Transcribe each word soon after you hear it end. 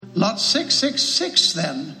Lot 666,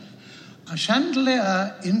 then, a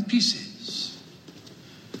chandelier in pieces.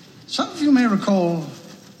 Some of you may recall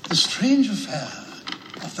the strange affair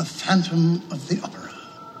of the Phantom of the Opera,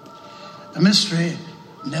 a mystery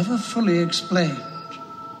never fully explained.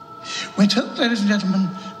 We're told, ladies and gentlemen,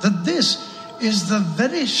 that this is the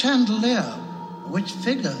very chandelier which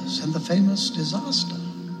figures in the famous disaster.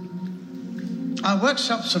 Our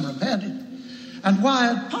workshops have repaired it and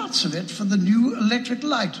wired parts of it for the new electric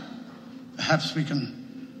light. Perhaps we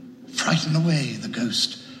can frighten away the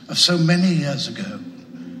ghost of so many years ago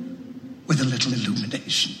with a little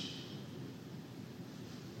illumination.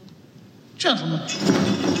 Gentlemen.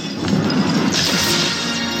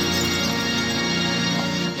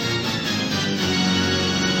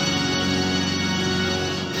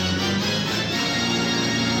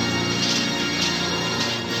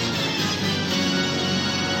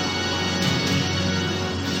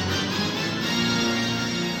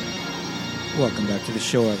 Welcome back to the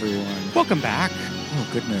show, everyone. Welcome back. Oh,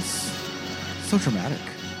 goodness. So dramatic.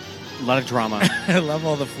 A lot of drama. I love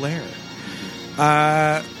all the flair.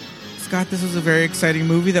 Scott, this is a very exciting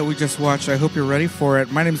movie that we just watched. I hope you're ready for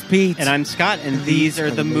it. My name's Pete. And I'm Scott, and these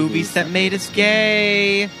are the movies that made us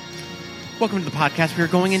gay. Welcome to the podcast. We're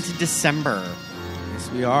going into December.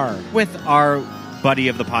 Yes, we are. With our buddy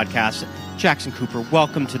of the podcast, Jackson Cooper.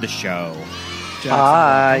 Welcome to the show. Jackson,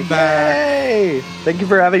 hi, back. yay! Thank you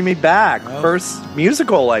for having me back. Oh. First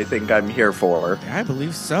musical I think I'm here for. Yeah, I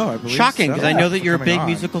believe so. Shocking, because I know that you're a big on.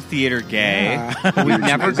 musical theater gay. Yeah. We've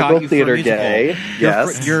never Musical got you theater for a musical. gay,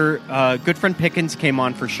 yes. Your good friend Pickens came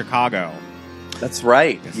on for Chicago. That's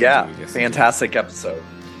right. Yes, yeah, indeed, yes, fantastic episode.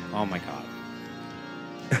 Oh my god.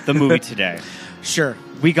 The movie today. Sure.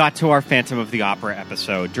 We got to our Phantom of the Opera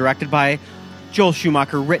episode, directed by Joel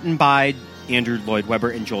Schumacher, written by Andrew Lloyd Webber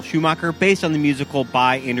and Joel Schumacher, based on the musical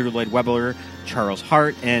by Andrew Lloyd Webber, Charles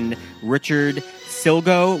Hart, and Richard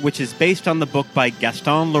Silgo, which is based on the book by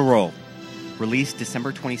Gaston Leroux. Released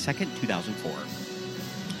December 22nd, 2004.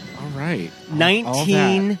 All right.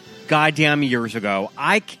 19 goddamn years ago.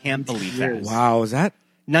 I can't believe that. Wow, is that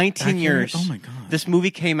 19 accurate? years. Oh my God. This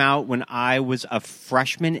movie came out when I was a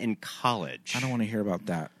freshman in college. I don't want to hear about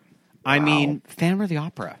that. I mean, Phantom of the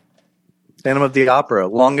Opera. Phantom of the Opera,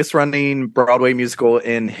 longest running Broadway musical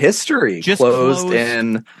in history, Just closed closed.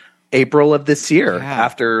 in April of this year Yeah.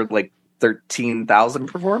 after like 13,000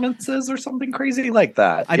 performances or something crazy like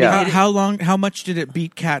that. I mean, yeah. How much did it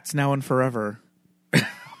beat Cats Now and Forever?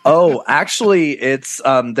 Oh, actually, it's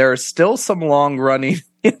there are still some long running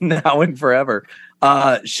Now and Forever.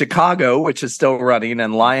 Chicago, which is still running,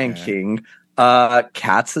 and Lion King.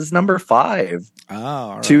 Cats is number 5. Oh,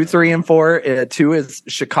 all right. 2, 3, and 4. 2 is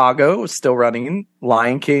Chicago, still running.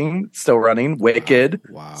 Lion King, still running. Wicked,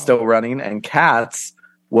 Wow. still running. And Cats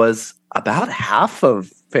was about half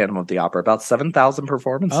of Phantom of the Opera, about 7,000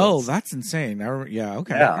 performances. Oh, that's insane. Yeah,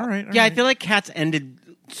 okay. Yeah. All right. all Yeah, I right. feel like Cats ended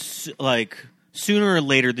sooner or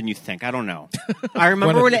later than you think. I don't know. I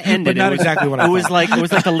remember when it ended. but not it was, exactly when I it was thought.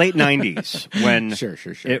 like the late 90s when Sure.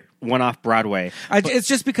 it went off Broadway. It's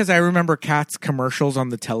just because I remember Cats commercials on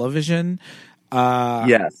the television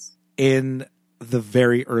yes. in the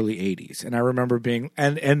very early 80s. And I remember being,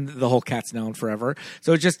 and the whole Cats Now and Forever.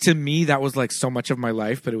 So just to me, that was like so much of my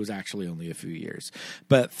life, but it was actually only a few years.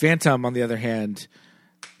 But Phantom, on the other hand,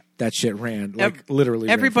 that shit ran, like literally.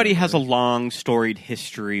 Everybody ran has a forever. long storied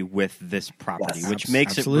history with this property, Yes. which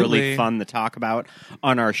makes Absolutely. it really fun to talk about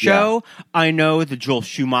on our show. I know the Joel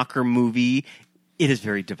Schumacher movie, it is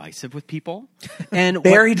very divisive with people. And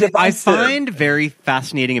Very what divisive. I find very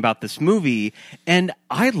fascinating about this movie, and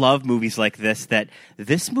I love movies like this, that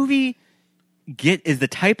this movie is the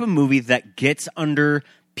type of movie that gets under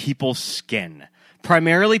people's skin.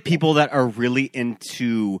 Primarily people that are really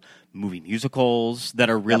into movie musicals, that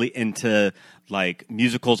are really into like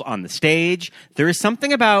musicals on the stage. There is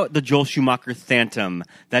something about the Joel Schumacher Phantom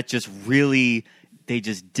that just really, they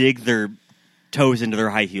just dig their toes into their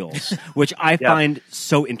high heels, which I find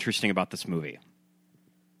so interesting about this movie.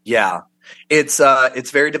 Yeah. It's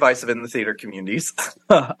very divisive in the theater communities.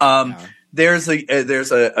 There's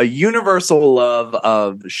a universal love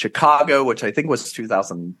of Chicago, which I think was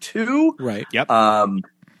 2002. Right. Yep.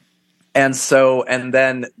 And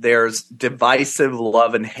then there's divisive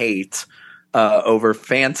love and hate over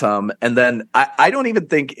Phantom. And then I don't even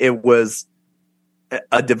think it was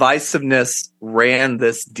a divisiveness ran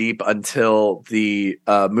this deep until the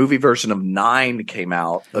movie version of 9 came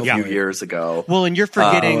out a few years ago. Well, and you're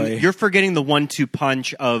forgetting the 1-2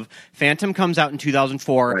 punch of Phantom comes out in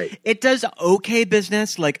 2004. Right. It does okay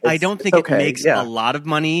business. Like I don't think okay, it makes yeah. a lot of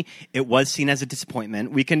money. It was seen as a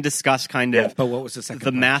disappointment. We can discuss kind of But what was the second the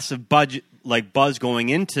part? massive budget. like buzz going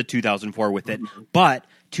into 2004 with it, but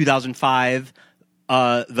 2005,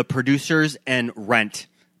 the producers and Rent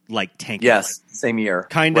like tanked. Yes, same year.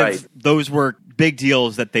 Kind of. Those were big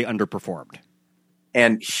deals that they underperformed.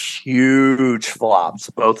 And huge flops,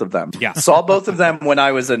 both of them. Yeah. Saw both of them when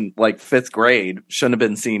I was in like 5th grade. Shouldn't have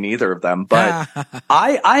been seeing either of them. But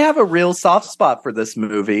I have a real soft spot for this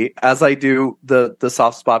movie, as I do the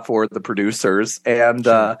soft spot for the producers. And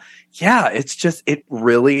it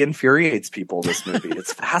really infuriates people, this movie.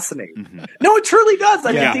 It's fascinating. No, it truly does.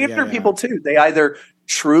 I mean, theater people too. They either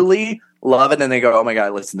truly love it and they go, oh my God, I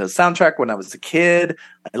listened to the soundtrack when I was a kid.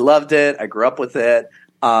 I loved it. I grew up with it.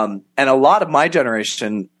 And a lot of my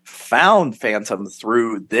generation found Phantom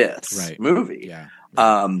through this movie. Yeah.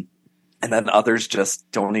 And then others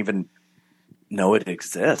just don't even know it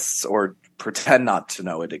exists or pretend not to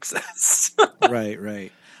know it exists.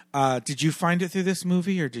 Right. Did you find it through this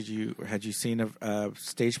movie, or had you seen a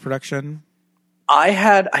stage production?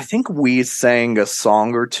 I think we sang a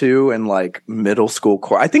song or two in like middle school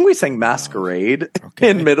chorus. I think we sang Masquerade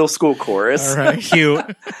in middle school chorus. All right, cute.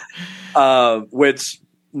 Which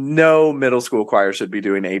no middle school choir should be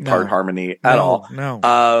doing 8-part harmony at all.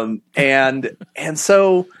 No. And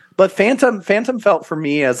so, but Phantom felt for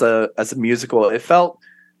me as a musical, it felt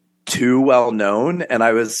too well known, and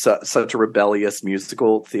I was such a rebellious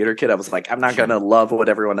musical theater kid. I was like, I'm not going to love what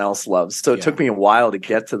everyone else loves. So it took me a while to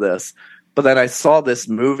get to this. But then I saw this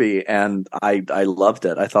movie and I loved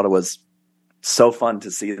it. I thought it was so fun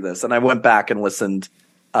to see this. And I went back and listened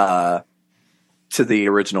to the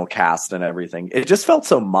original cast and everything. It just felt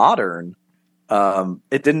so modern.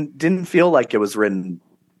 It didn't feel like it was written,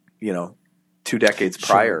 2 decades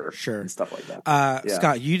prior and stuff like that.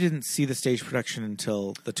 Scott, you didn't see the stage production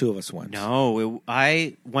until the two of us went. No,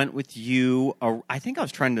 I went with you. I think I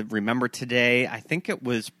was trying to remember today. I think it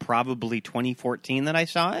was probably 2014 that I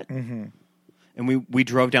saw it. Mm-hmm. And we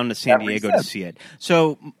drove down to San Diego to see it.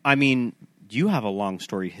 So, I mean, you have a long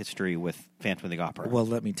story history with Phantom of the Opera. Well,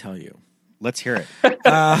 let me tell you. Let's hear it.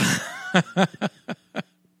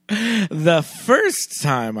 The first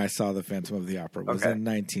time I saw the Phantom of the Opera was in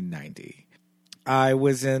 1990. I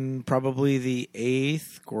was in probably the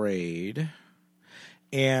 8th grade,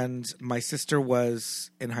 and my sister was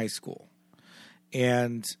in high school.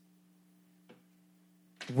 And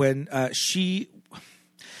when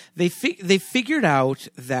they figured out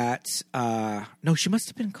that no, she must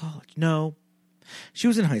have been in college. No, she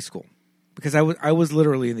was in high school, because I was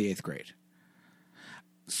literally in the 8th grade.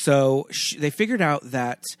 So they figured out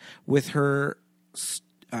that with her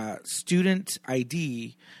student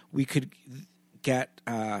ID, we could get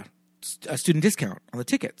a student discount on the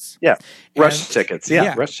tickets. Yeah, rush tickets.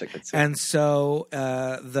 Yeah, rush tickets. And so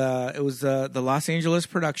it was the Los Angeles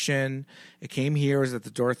production. It came here. It was at the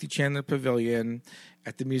Dorothy Chandler Pavilion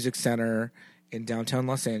at the Music Center in downtown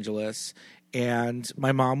Los Angeles. And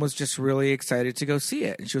my mom was just really excited to go see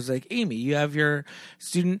it. And she was like, Amy, you have your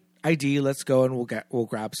student ID. Let's go and we'll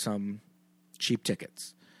grab some cheap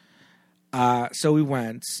tickets. So we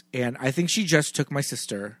went, and I think she just took my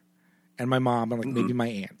sister and my mom and maybe my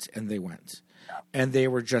aunt, and they went. And they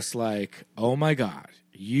were just like, oh my God,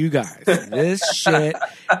 you guys, this shit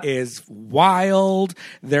is wild.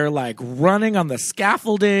 They're like running on the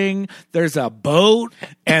scaffolding. There's a boat,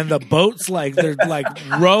 and the boat's like, they're like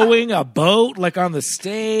rowing a boat like on the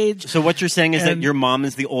stage. So what you're saying is that your mom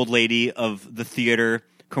is the old lady of the theater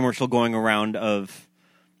commercial going around of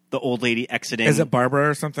the old lady exiting. Is it Barbara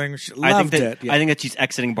or something? She loved it. Yeah. I think that she's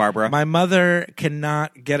exiting Barbara. My mother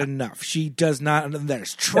cannot get enough. She does not.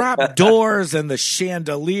 There's trap doors and the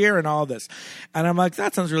chandelier and all this. And I'm like,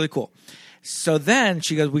 that sounds really cool. So then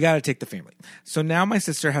she goes, we got to take the family. So now my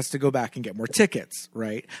sister has to go back and get more tickets,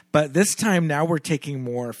 right? But this time now we're taking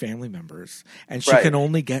more family members, and she can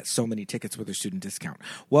only get so many tickets with her student discount.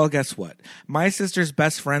 Well, guess what? My sister's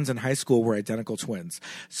best friends in high school were identical twins.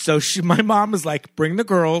 So my mom is like, bring the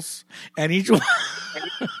girls, and each one.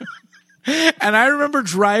 And I remember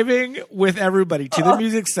driving with everybody to the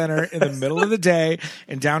Music Center in the middle of the day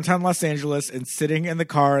in downtown Los Angeles and sitting in the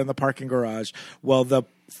car in the parking garage. Well, the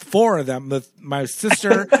 4 of them, my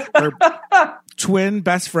sister, her twin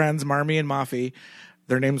best friends, Marmee and Mafi,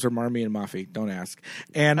 their names were Marmee and Mafi, don't ask,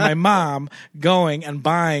 and my mom going and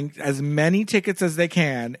buying as many tickets as they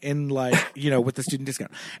can in with the student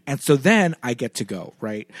discount. And so then I get to go,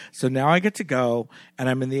 right? So now I get to go, and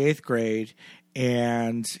I'm in the 8th grade.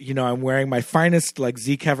 And, I'm wearing my finest,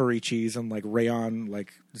 Z Cavariccis and, rayon,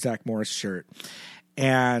 Zach Morris shirt.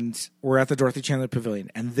 And we're at the Dorothy Chandler Pavilion.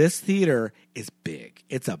 And this theater is big.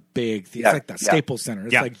 It's a big theater. It's like the Staples Center.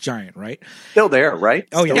 It's, giant, right? Still there, right?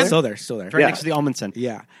 Oh, yeah. Still there. Right next to the Almond Center.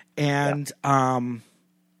 Yeah. And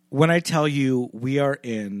when I tell you we are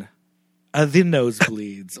in the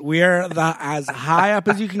nosebleeds, we are as high up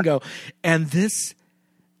as you can go, and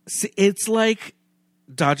it's like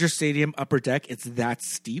Dodger Stadium upper deck. It's that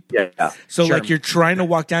steep. Yeah. So Sure. like you're trying to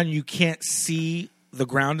walk down, you can't see the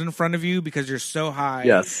ground in front of you because you're so high.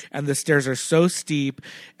 Yes. And the stairs are so steep,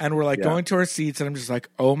 and we're like Yeah. going to our seats, and I'm just like,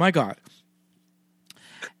 oh my God.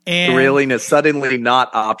 And Thrilling is suddenly not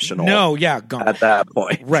optional. no, yeah, gone. At that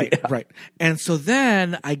point. Right, Yeah. right. And so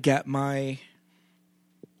then I get my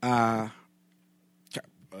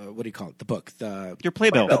what do you call it? The book, Your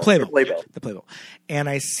playbill. the playbill, Playbill. the playbill. And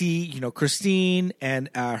I see, Christine, and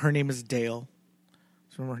her name is Dale.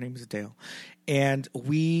 Remember, her name is Dale. And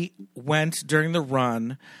we went during the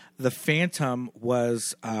run. The Phantom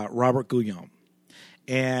was Robert Guillaume.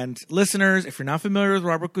 And listeners, if you're not familiar with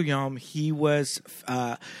Robert Guillaume, he was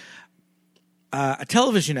a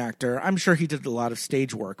television actor. I'm sure he did a lot of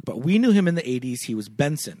stage work, but we knew him in the 80s. He was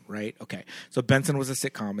Benson, right? Okay. So Benson was a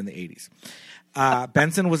sitcom in the 80s.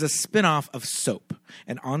 Benson was a spinoff of Soap.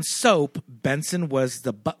 And on Soap, Benson was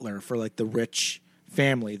the butler for like the rich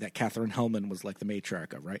family that Katherine Hellman was like the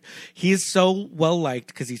matriarch of, right? He is so well liked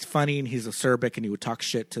because he's funny and he's acerbic and he would talk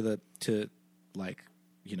shit to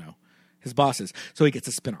his bosses. So he gets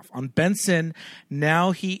a spinoff. On Benson,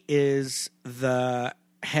 now he is the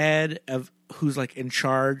head of who's like in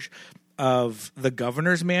charge of the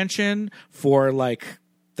governor's mansion for like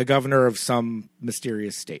the governor of some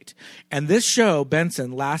mysterious state. And this show,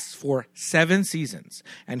 Benson, lasts for 7 seasons,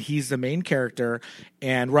 and he's the main character.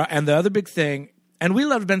 And the other big thing, and we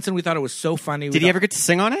loved Benson. We thought it was so funny. Did he ever get to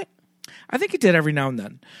sing on it? I think he did every now and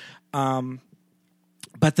then.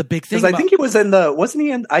 But the big thing, Because I think he was in the wasn't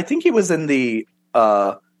he in? I think he was in the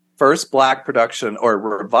first black production or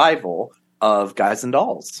revival of Guys and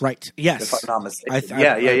Dolls. right? Yes, If I'm not mistaken.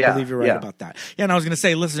 I Yeah. believe you're right Yeah. about that. Yeah, and I was going to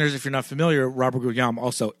say, listeners, if you're not familiar, Robert Guillaume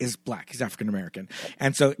also is black. He's African American,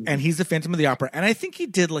 and he's the Phantom of the Opera. And I think he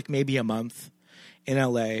did like maybe a month in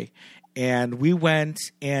L.A. And we went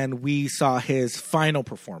and we saw his final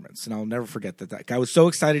performance, and I'll never forget that guy was so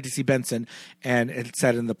excited to see Benson, and it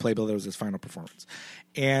said in the playbill that it was his final performance.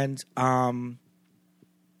 And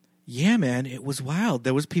yeah, man, it was wild.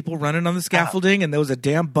 There was people running on the scaffolding, and there was a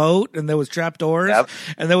damn boat, and there was trapdoors, Yep.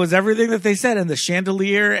 and there was everything that they said, and the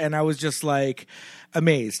chandelier, and I was just like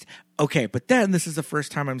amazed. Okay, but then this is the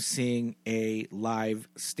first time I'm seeing a live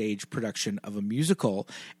stage production of a musical,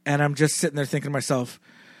 and I'm just sitting there thinking to myself,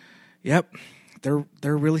 "Yep, they're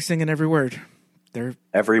really singing every word.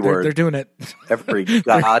 Every word. They're doing it. Every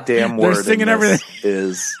goddamn They're word singing in this everything.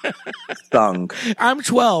 is sung. I'm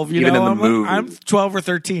 12, Even in the I'm movie. I'm 12 or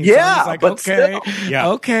 13. Yeah, so I'm just like, but okay, still. Yeah.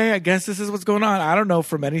 okay, I guess this is what's going on. I don't know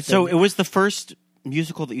from anything. So it was the first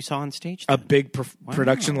musical that you saw on stage? a then? big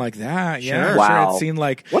production like that. Yeah, Sure. I'm Wow. I'd seen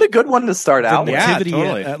like What a good one to start out the with. Yeah, nativity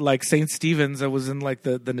totally. at like St. Stephen's. I was in like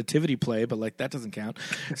the nativity play, but like that doesn't count.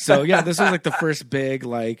 So yeah, this was like the first big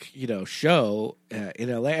like show in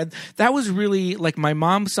LA, and that was really like my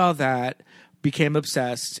mom saw that, became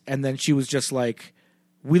obsessed, and then she was just like,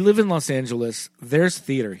 "We live in Los Angeles. There's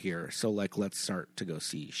theater here, so like let's start to go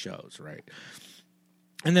see shows, right?"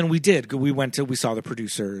 And then we did. We saw the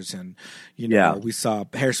producers, and Yeah. we saw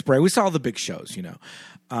Hairspray. We saw all the big shows,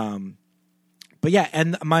 But yeah,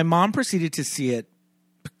 and my mom proceeded to see it.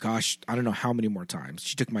 Gosh, I don't know how many more times.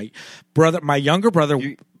 She took my younger brother,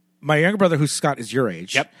 who's Scott is your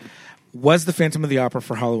age. Yep. Was the Phantom of the Opera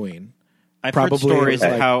for Halloween. I've Probably heard stories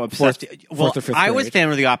of like how obsessed. fourth or fifth I was grade.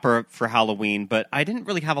 Phantom of the Opera for Halloween, but I didn't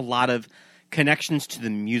really have a lot of connections to the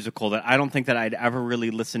musical. That I don't think that I'd ever really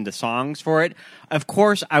listened to songs for it. Of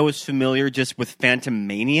course, I was familiar just with Phantom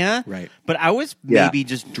Mania, Right. But I was maybe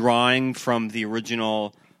just drawing from the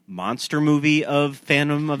original monster movie of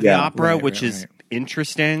Phantom of the Yeah. Opera, Right, which right, is right.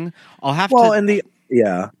 interesting. I'll have Well, to. and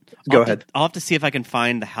go ahead. I'll have to see if I can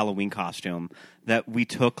find the Halloween costume that we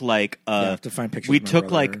took. Like, I have to find pictures we of my took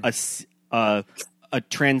brother. like a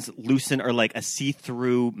translucent or like a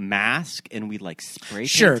see-through mask, and we like spray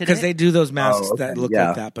Sure, painted because it. they do those masks Oh, okay. that look Yeah.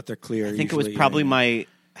 like that, but they're clear. I think it was usually, probably yeah. my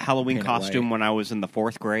Halloween Paint it costume white. when I was in the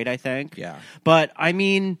 4th grade, I think. Yeah. But I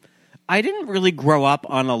mean, I didn't really grow up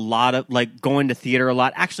on a lot of like going to theater a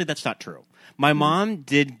lot. Actually, that's not true. My mom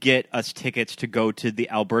did get us tickets to go to the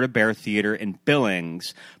Alberta Bear Theater in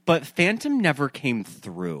Billings, but Phantom never came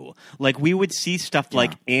through. Like we would see stuff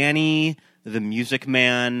like Annie, The Music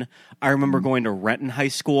Man. I remember going to Renton High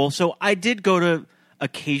School. So I did go to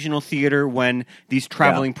occasional theater when these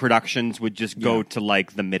traveling productions would just go to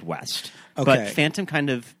like the Midwest. Okay. But Phantom kind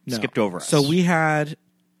of No. skipped over us. So we had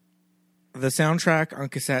the soundtrack on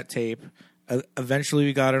cassette tape. Eventually,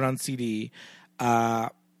 we got it on CD.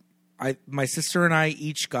 My sister and I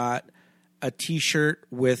each got a T-shirt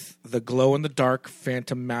with the glow in the dark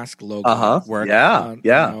Phantom Mask logo.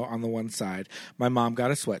 Yeah. On the one side. My mom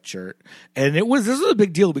got a sweatshirt, and this was a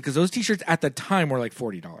big deal because those T-shirts at the time were like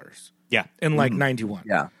 $40. Yeah. In like 91.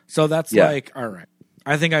 Yeah. So that's like, all right.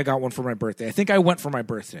 I think I got one for my birthday. I think I went for my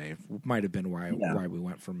birthday. Might have been why we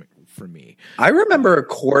went for me. I remember a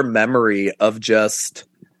core memory of just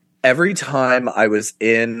every time I was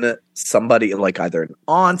in somebody like either an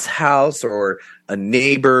aunt's house or a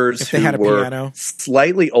neighbor's if they had a were piano.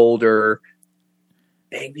 slightly older,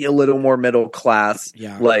 maybe a little more middle class,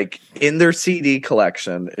 like in their CD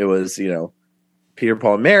collection, it was, Peter,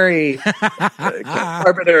 Paul, and Mary,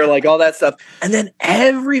 Carpenter, like all that stuff. And then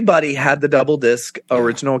everybody had the double disc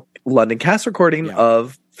original London cast recording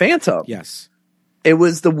of Phantom. Yes. It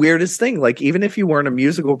was the weirdest thing. Like, even if you weren't a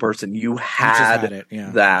musical person, you had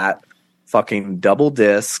that fucking double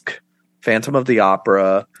disc Phantom of the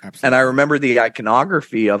Opera. Absolutely. And I remember the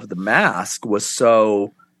iconography of the mask was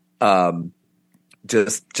so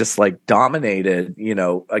just like dominated,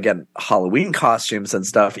 again, Halloween costumes and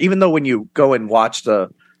stuff. Even though when you go and watch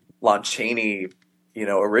the Lon Chaney,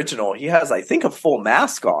 original, he has, I think, a full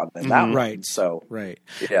mask on in that one. So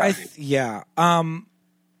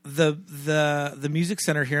the music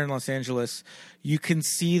center here in Los Angeles, you can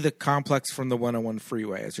see the complex from the 101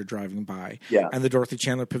 freeway as you're driving by. Yeah. And the Dorothy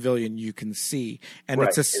Chandler Pavilion you can see. And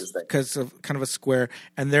it's because of kind of a square,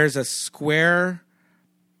 and there's a square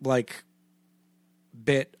like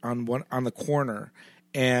bit on the corner,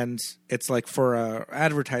 and it's like for a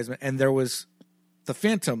advertisement, and there was the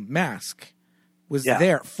Phantom mask was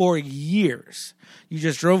there for years. You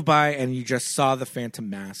just drove by and you just saw the Phantom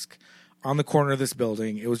mask on the corner of this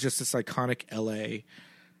building. It was just this iconic LA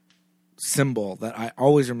symbol that I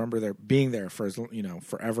always remember being there for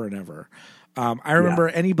forever and ever. I remember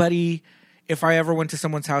anybody, if I ever went to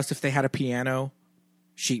someone's house, if they had a piano,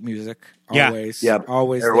 sheet music, always,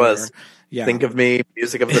 always there was. Yeah. Think of Me,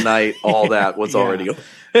 Music of the Night, all that was already open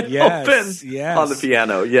on the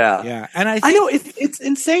piano. Yeah. And I know it's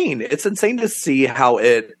insane. It's insane to see how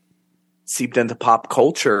it seeped into pop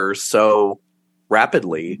culture so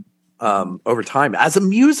rapidly over time as a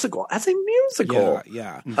musical.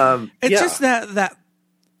 Yeah. It's just that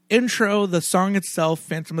intro, the song itself,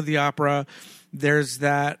 Phantom of the Opera. There's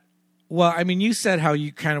that. Well, I mean, you said how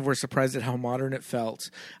you kind of were surprised at how modern it felt.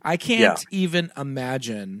 I can't even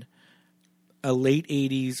imagine a late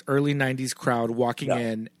 80s, early 90s crowd walking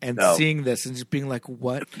in and seeing this and just being like,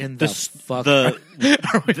 what in the fuck?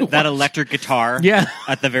 That electric guitar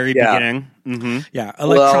at the very beginning. Mm-hmm. Yeah.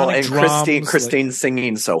 Electronic drums. Christine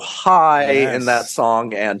singing so high in that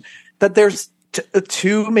song, and that there's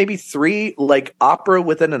two, maybe three, like opera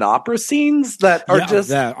within an opera scenes that are just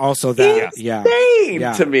insane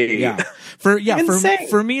to me. Yeah. For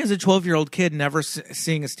me as a 12-year-old kid, never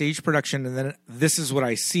seeing a stage production, and then this is what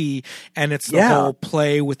I see, and it's the whole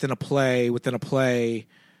play within a play within a play.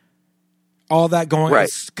 All that going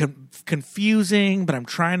is confusing, but I'm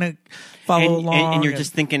trying to follow along. And you're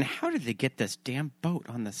just thinking, how did they get this damn boat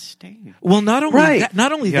on the stage? Well, not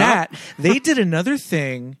only that, they did another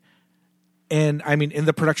thing. And I mean, in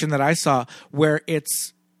the production that I saw, where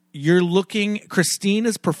you're looking, Christine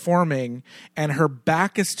is performing and her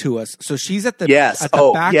back is to us. So she's at the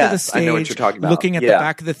back of the stage, I know what you're talking about. Looking at the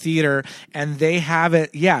back of the theater, and they have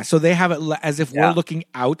it. Yeah. So they have it as if we're looking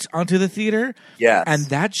out onto the theater. Yes. And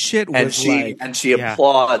that shit was and she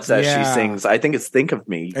applauds as she sings. I think it's Think of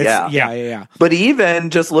Me. Yeah. But even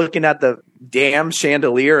just looking at the damn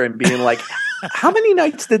chandelier and being like, how many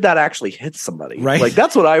nights did that actually hit somebody? Right. Like,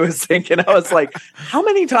 that's what I was thinking. I was like, how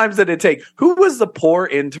many times did it take? Who was the poor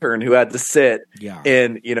intern who had to sit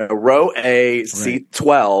in, row A, seat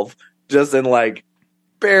 12, just in like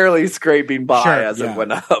barely scraping by as it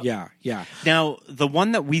went up? Yeah. Now, the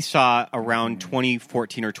one that we saw around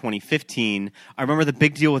 2014 or 2015, I remember the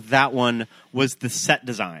big deal with that one was the set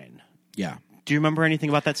design. Yeah. Do you remember anything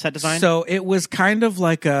about that set design? So it was kind of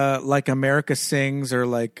like America Sings, or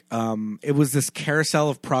like it was this Carousel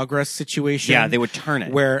of Progress situation. Yeah, they would turn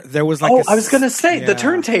it. Where there was like I was going to say the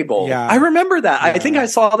turntable. Yeah. I remember that. Yeah. I think I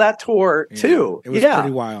saw that tour too. It was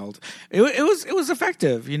pretty wild. It was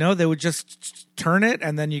effective. They would just turn it,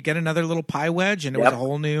 and then you get another little pie wedge, and it was a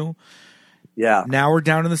whole new. Yeah. Now we're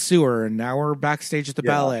down in the sewer, and now we're backstage at the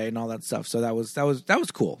ballet and all that stuff. So that was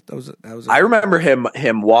cool. That was. I remember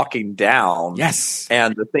him walking down. Yes.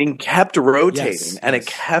 And the thing kept rotating, and it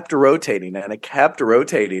kept rotating, and it kept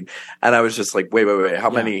rotating, and I was just like, wait, how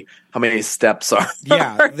many steps are?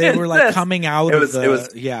 Yeah, they were like coming out. It was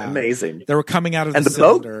amazing. They were coming out of the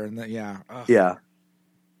cylinder, and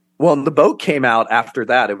Well, and the boat came out after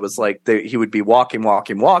that. It was like he would be walking,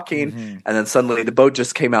 and then suddenly the boat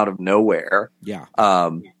just came out of nowhere. Yeah.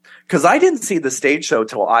 Because I didn't see the stage show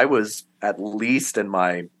till I was at least in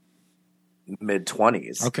my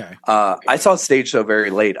mid-20s. Okay. I saw a stage show very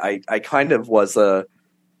late. I kind of was an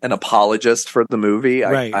apologist for the movie.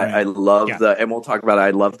 Right. I love and we'll talk about it,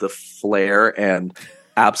 I love the flair and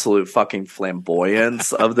absolute fucking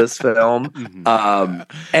flamboyance of this film.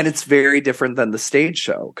 And it's very different than the stage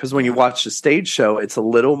show, because when you watch the stage show, it's a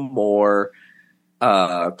little more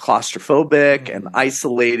claustrophobic and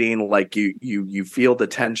isolating. Like you feel the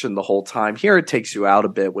tension the whole time. Here it takes you out a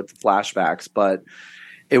bit with the flashbacks, but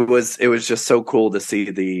it was just so cool to see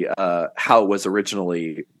the how it was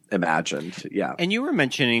originally imagined. Yeah. And you were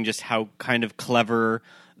mentioning just how kind of clever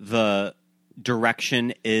the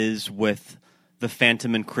direction is with the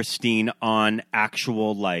Phantom and Christine on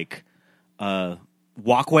actual like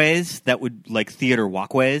walkways that would like theater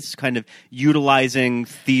walkways, kind of utilizing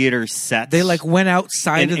theater sets. They like went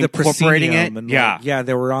outside of the incorporating proscenium it. and Yeah.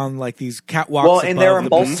 they were on like these catwalks. Well, and there are above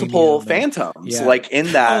the multiple proscenium. phantoms. Yeah. Like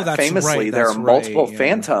in that, that's famously, right, there that's are multiple right, yeah.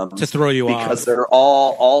 phantoms To throw you off. because they're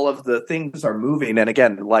all of the things are moving. And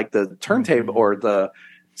again, like the turntable or the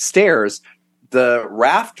stairs, the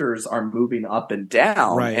rafters are moving up and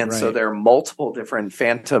down, Right, so right. there are multiple different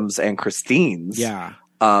phantoms and Christines. Yeah.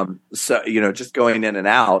 So just going in and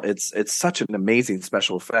out, it's such an amazing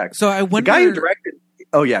special effect. So I The wonder. guy who directed.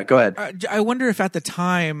 Oh yeah, go ahead. I wonder if at the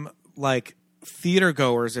time, like theater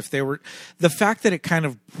goers, if they were the fact that it kind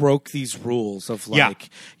of broke these rules of like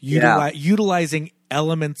utilizing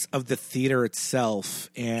elements of the theater itself,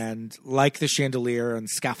 and like the chandelier and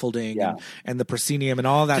scaffolding and the proscenium and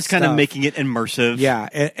all that just stuff. kind of making it immersive. Yeah,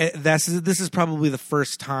 this is probably the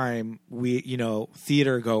first time we,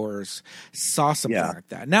 theater goers saw something like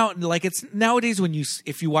that. Now, like it's nowadays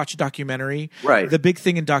if you watch a documentary, Right. the big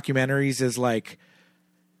thing in documentaries is like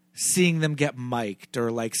seeing them get mic'd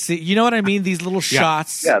or like you know what I mean? These little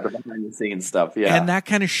shots. Yeah, the behind the scenes stuff. Yeah, And that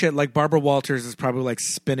kind of shit, like Barbara Walters is probably like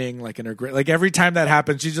spinning like in her like every time that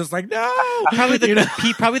happens, she's just like, no. Probably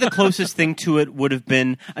probably the closest thing to it would have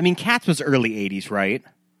been, I mean, Cats was early 80s, right?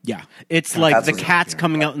 Yeah. It's like Cats the was- cats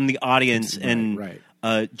coming out in the audience and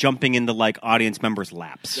right. jumping into like audience members'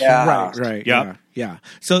 laps. Yeah. Right. Yep. Yeah.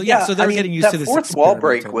 So so they're getting used that to this fourth wall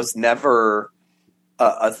break experimental- was never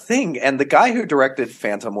a thing, and the guy who directed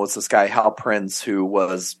Phantom was this guy Hal Prince,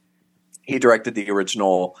 he directed the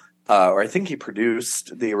original, or I think he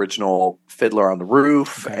produced the original Fiddler on the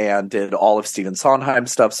Roof, and did all of Stephen Sondheim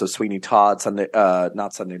stuff. So Sweeney Todd,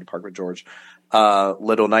 not Sunday in the Park with George,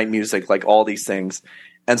 Little Night Music, like all these things.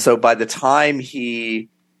 And so by the time he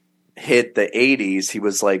hit the 80s, he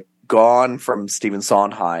was like gone from Stephen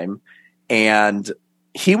Sondheim, and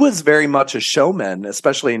he was very much a showman,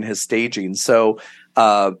 especially in his staging. So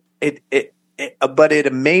but it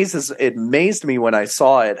amazed me when I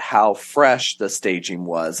saw it how fresh the staging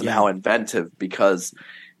was and how inventive, because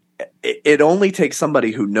it only takes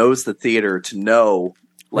somebody who knows the theater to know,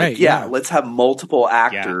 like, let's have multiple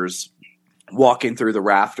actors walking through the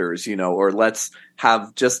rafters, or let's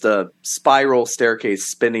have just a spiral staircase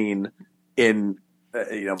spinning in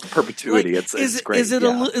perpetuity. Like, It's great. Is it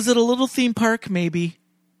a little theme park maybe?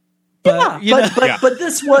 But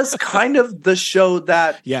this was kind of the show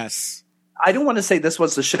that Yes. I don't want to say this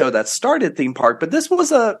was the show that started theme park, but this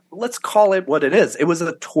was let's call it what it is. It was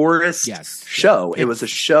a tourist show. It was a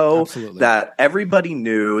show that everybody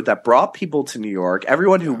knew, that brought people to New York.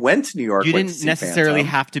 Everyone who went to New York, you went didn't to see necessarily Phantom.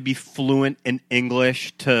 have to be fluent in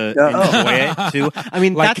English to enjoy it too. I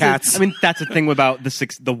mean, Like that's Cats. that's the thing about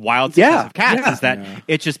the wild success of Cats is that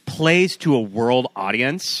it just plays to a world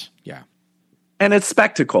audience. Yeah. And it's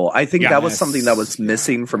spectacle. I think that was Yes. something that was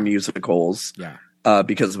missing from musicals. Yeah.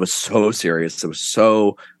 Because it was so serious, it was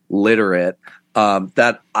so literate,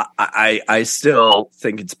 that I still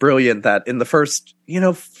think it's brilliant that in the first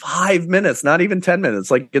 5 minutes, not even 10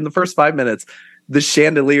 minutes, like in the first 5 minutes, the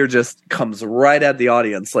chandelier just comes right at the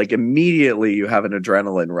audience. Like immediately you have an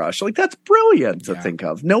adrenaline rush. Like that's brilliant to think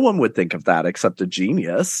of. No one would think of that except a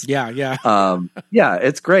genius. Yeah.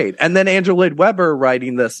 It's great. And then Andrew Lloyd Webber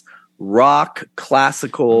writing this rock,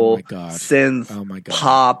 classical, synth,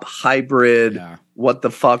 pop, hybrid. What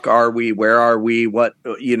the fuck are we? Where are we? What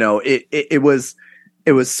it was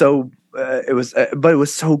so. But it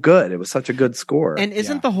was so good. It was such a good score. And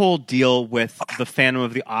isn't the whole deal with the Phantom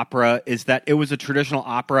of the Opera is that it was a traditional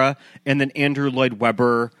opera, and then Andrew Lloyd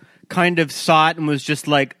Webber kind of saw it and was just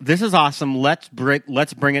like, "This is awesome. Let's bring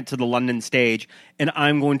it to the London stage, and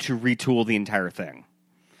I'm going to retool the entire thing."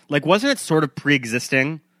 Like, wasn't it sort of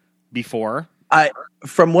pre-existing before?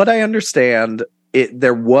 From what I understand,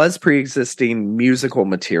 there was pre-existing musical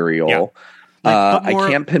material. Yeah. I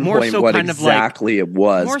can't pinpoint what exactly it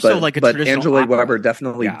was, more so like a but traditional Andrew Lloyd opera. Webber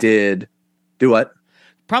definitely Yeah. did do what?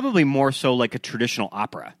 Probably more so like a traditional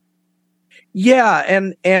opera. Yeah,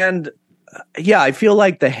 and I feel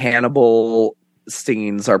like the Hannibal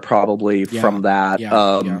scenes are probably from that.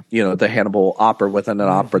 You know, the Hannibal opera within an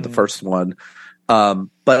opera, the first one. But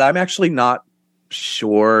I'm actually not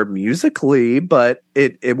sure musically, but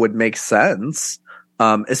it would make sense,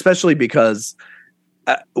 especially because.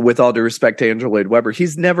 With all due respect to Andrew Lloyd Webber,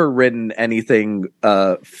 he's never written anything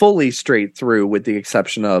fully straight through, with the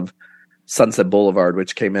exception of Sunset Boulevard,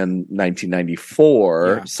 which came in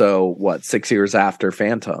 1994. Yeah. So 6 years after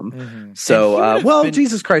Phantom? Mm-hmm. So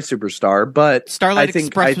Jesus Christ Superstar, but Starlight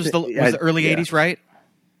Express was the early 80s, right?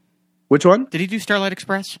 Which one? Did he do Starlight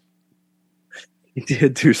Express? He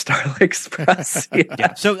did do Starlight Express.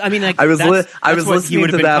 Yeah. So I mean, like, I was that's what he listening would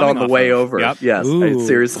have to been that on coming the way off of. over. Yep. Yes, Ooh. I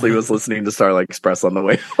seriously was listening to Starlight Express on the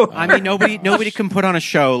way over. I mean, nobody can put on a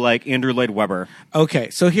show like Andrew Lloyd Webber. Okay,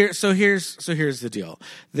 so here's the deal.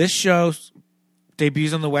 This show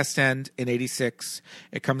debuts on the West End in '86.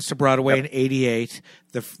 It comes to Broadway in '88.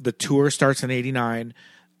 The tour starts in '89.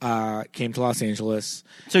 Came to Los Angeles.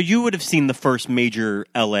 So you would have seen the first major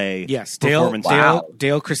LA Yes, performance.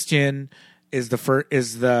 Dale Christian is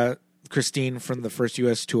the Christine from the first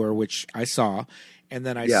U.S. tour, which I saw, and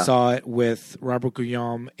then I saw it with Robert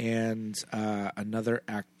Guillaume and another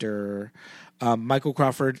actor. Michael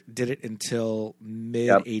Crawford did it until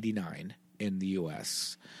mid '89 in the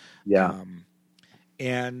U.S. Yeah.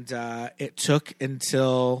 And it took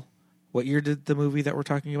until what year did the movie that we're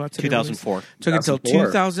talking about today? 2004. Took until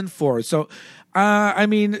 2004. So, I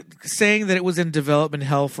mean, saying that it was in development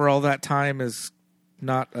hell for all that time is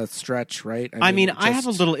not a stretch, right? I mean, I have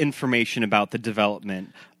a little information about the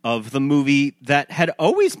development of the movie that had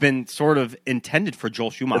always been sort of intended for Joel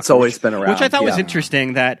Schumacher. It's always been around. Which I thought was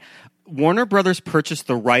interesting, that Warner Brothers purchased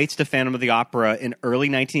the rights to Phantom of the Opera in early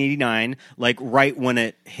 1989, like right when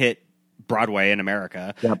it hit Broadway in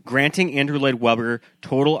America, granting Andrew Lloyd Webber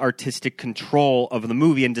total artistic control of the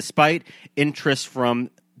movie. And despite interest from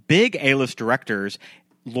big A-list directors,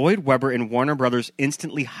 Lloyd Webber and Warner Brothers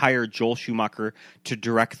instantly hired Joel Schumacher to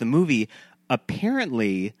direct the movie.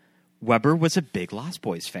 Apparently, Webber was a big Lost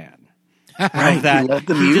Boys fan. Right, That he loved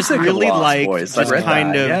the he music just of really Lost liked Boys. I just read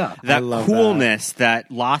kind that, of yeah. I that love coolness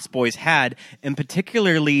that Lost Boys had, and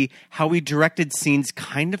particularly how he directed scenes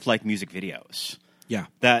kind of like music videos. Yeah.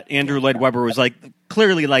 That Andrew Lloyd Webber was like,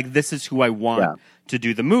 clearly like, this is who I want to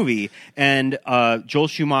do the movie. And Joel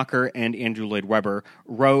Schumacher and Andrew Lloyd Webber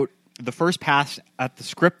wrote the first pass at the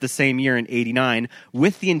script the same year in '89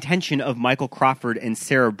 with the intention of Michael Crawford and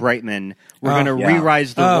Sarah Brightman were going to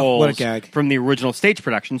re-rise the what a roles gag. from the original stage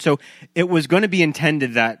production. So it was going to be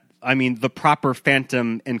intended that, I mean, the proper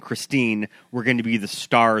Phantom and Christine were going to be the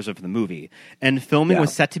stars of the movie. And filming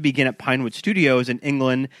was set to begin at Pinewood Studios in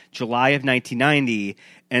England, July of 1990.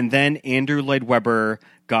 And then Andrew Lloyd Webber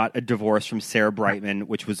got a divorce from Sarah Brightman,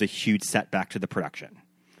 which was a huge setback to the production.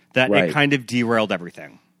 That it kind of derailed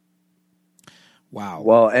everything. Wow.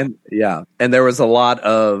 Well, and there was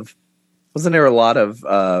wasn't there a lot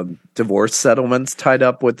of divorce settlements tied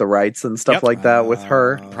up with the rights and stuff like that with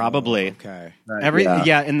her? Probably. Okay.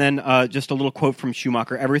 And then just a little quote from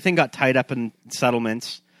Schumacher. Everything got tied up in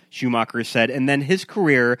settlements, Schumacher said, and then his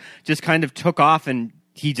career just kind of took off, and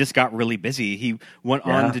he just got really busy. He went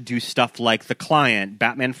on to do stuff like The Client,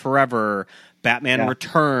 Batman Forever, Batman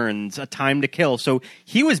Returns, A Time to Kill. So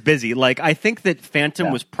he was busy. Like, I think that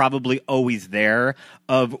Phantom was probably always there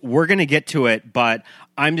of, we're going to get to it, but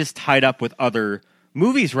I'm just tied up with other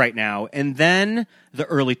movies right now. And then the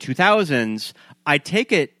early 2000s, I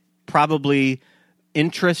take it probably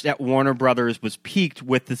interest at Warner Brothers was peaked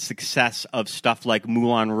with the success of stuff like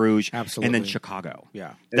Moulin Rouge and then Chicago.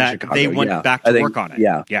 Yeah. That Chicago, they went back to work on it.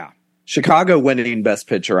 Yeah. Chicago winning Best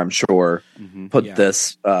Picture, I'm sure, put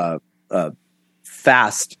this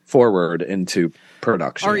fast forward into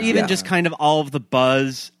production. Or even just kind of all of the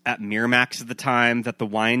buzz at Miramax at the time that the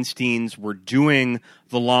Weinsteins were doing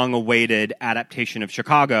the long-awaited adaptation of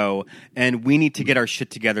Chicago, and we need to get our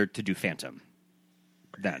shit together to do Phantom.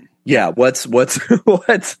 Then. Yeah, what's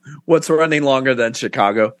running longer than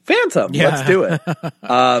Chicago? Phantom. Yeah. Let's do it.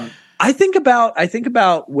 I think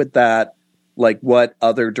about with that, like what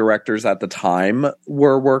other directors at the time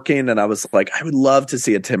were working, and I was like, I would love to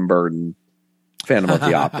see a Tim Burton Phantom of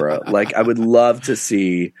the Opera. Like, I would love to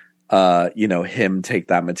see him take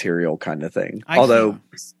that material kind of thing.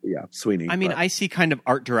 Sweeney. I mean, I see kind of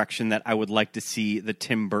art direction that I would like to see the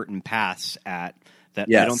Tim Burton pass at that I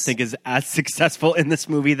Yes. don't think is as successful in this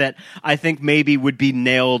movie that I think maybe would be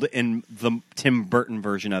nailed in the Tim Burton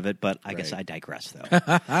version of it, but I guess I digress, though.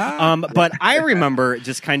 But I remember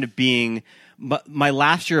just kind of being my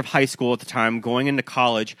last year of high school at the time, going into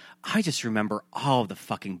college, I just remember all of the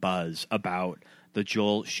fucking buzz about the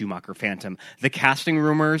Joel Schumacher Phantom. The casting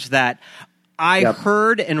rumors that I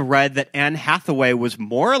heard and read that Anne Hathaway was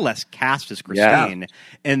more or less cast as Christine,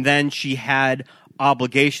 and then she had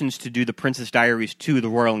obligations to do the Princess Diaries 2, the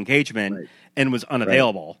Royal Engagement, and was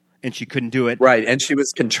unavailable, and she couldn't do it. Right, and she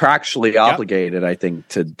was contractually obligated, I think,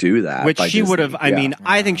 to do that. Which by she would have, Disney. I mean,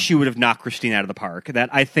 I think she would have knocked Christine out of the park.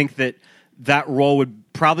 That I think that role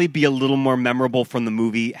would probably be a little more memorable from the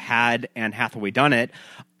movie had Anne Hathaway done it.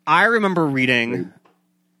 I remember reading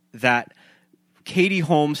that Katie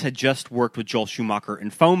Holmes had just worked with Joel Schumacher in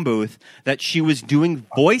Phone Booth, that she was doing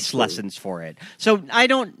voice lessons for it. So I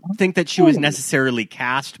don't think that she was necessarily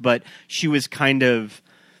cast, but she was kind of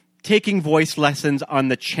taking voice lessons on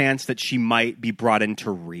the chance that she might be brought in to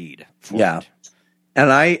read for it.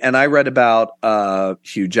 And I read about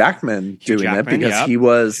Hugh Jackman doing it because he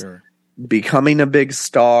was becoming a big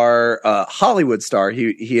star, Hollywood star.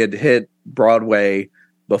 He had hit Broadway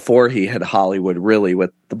before he hit Hollywood, really, with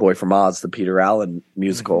The Boy from Oz, the Peter Allen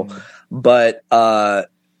musical. But but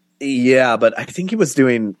I think he was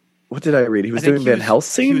doing, what did I read? He was doing Van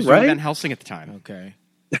Helsing, he was right? doing Van Helsing at the time. Okay.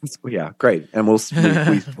 Yeah, great. And we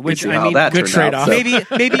Which, see I how mean, that good turned out. trade-off.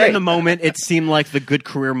 So. Maybe in the moment it seemed like the good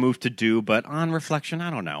career move to do, but on reflection,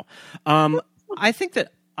 I don't know. I think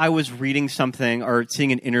that I was reading something or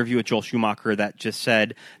seeing an interview with Joel Schumacher that just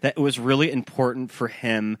said that it was really important for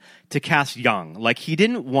him to cast young. Like, he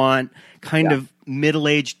didn't want kind of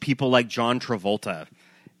middle-aged people like John Travolta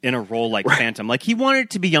in a role like Phantom. Like, he wanted it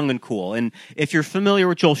to be young and cool. And if you're familiar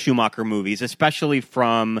with Joel Schumacher movies, especially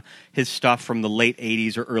from his stuff from the late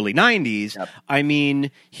 80s or early 90s, I mean,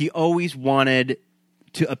 he always wanted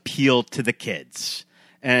to appeal to the kids.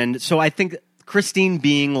 And so I think Christine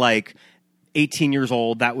being like 18 years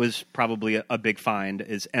old, that was probably a big find,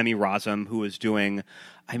 is Emmy Rossum, who was doing,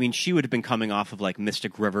 I mean, she would have been coming off of like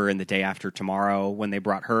Mystic River and The Day After Tomorrow when they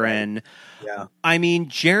brought her in. Yeah. I mean,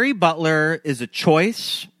 Jerry Butler is a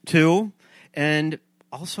choice too. And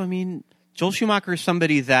also, I mean, Joel Schumacher is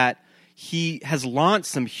somebody that he has launched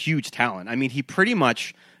some huge talent. I mean, he pretty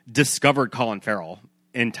much discovered Colin Farrell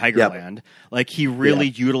in Tigerland. Like, he really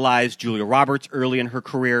utilized Julia Roberts early in her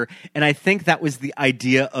career. And I think that was the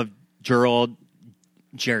idea of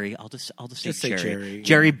Jerry, I'll just say Jerry.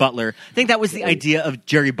 Jerry Butler. I think that was the idea of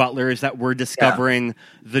Jerry Butler, is that we're discovering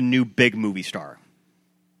the new big movie star.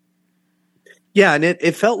 Yeah, and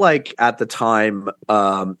it felt like at the time,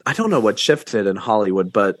 I don't know what shifted in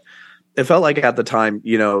Hollywood, but it felt like at the time,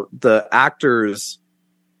 you know, the actors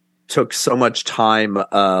took so much time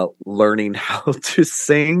learning how to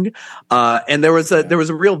sing, and there was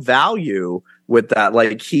a real value with that.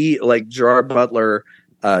 Like Gerard Butler.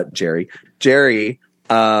 Jerry,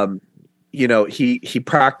 you know, he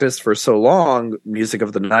practiced for so long Music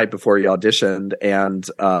of the Night before he auditioned, and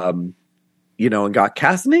you know, and got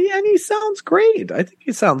cast, and he sounds great. I think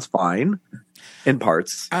he sounds fine in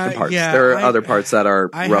parts. Yeah, there are other parts that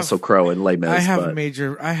are Russell Crowe and Les Mis. I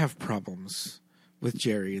have problems with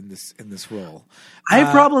Jerry in this role. I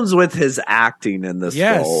have problems with his acting in this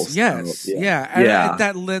role. Yes, and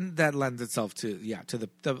that lends itself to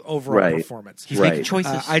the overall performance. He's making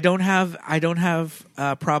choices. I don't have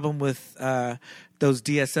a problem with those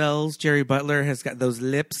DSLs. Jerry Butler has got those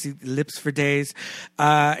lips for days.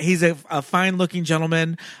 He's a fine looking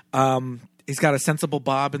gentleman. He's got a sensible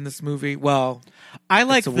bob in this movie. Well, I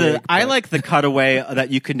like the cutaway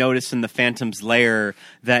that you could notice in the Phantom's lair,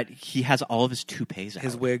 that he has all of his toupees out.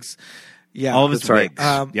 His wigs. Yeah, all of his wigs.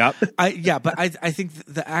 But I think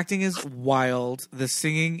the acting is wild. The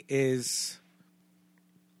singing it's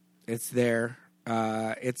there.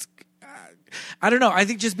 I don't know. I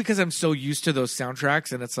think just because I'm so used to those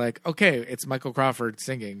soundtracks, and it's like, okay, it's Michael Crawford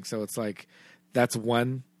singing, so it's like that's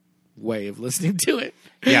one way of listening to it.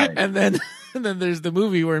 Yeah, and then there's the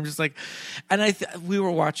movie where I'm just like, and we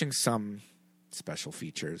were watching some special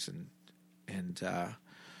features, and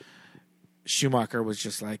Schumacher was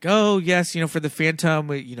just like, oh yes, you know, for the Phantom,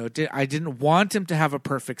 I didn't want him to have a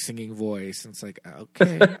perfect singing voice, and it's like,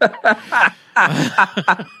 okay.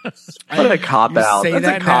 What a cop out. That's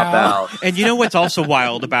a cop out. And you know what's also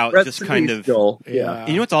wild about You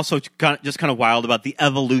know what's also just kind of wild about the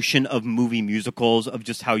evolution of movie musicals, of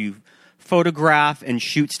just how you photograph and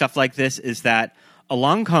shoot stuff like this, is that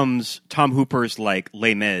along comes Tom Hooper's like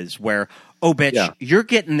Les Mis, where, oh bitch, you're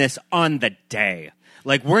getting this on the day.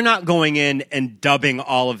 Like, we're not going in and dubbing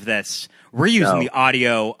all of this. We're using the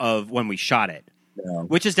audio of when we shot it. No.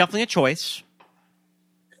 which is definitely a choice.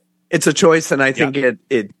 It's a choice, and I think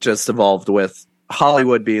it just evolved with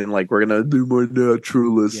Hollywood being like, we're gonna do more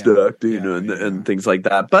naturalist acting and things like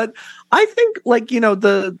that. But I think, like,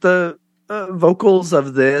 the vocals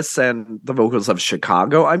of this and the vocals of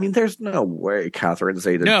Chicago. I mean, there's no way Catherine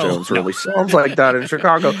Zeta-Jones really sounds like that in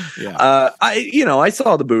Chicago. I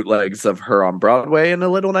saw the bootlegs of her on Broadway in the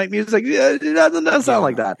Little Night Music. Yeah, it doesn't sound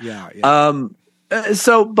like that.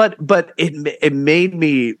 But it made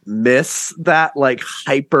me miss that, like,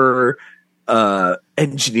 hyper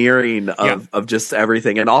engineering of just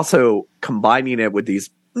everything, and also combining it with these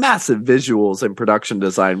massive visuals and production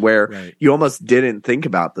design where you almost didn't think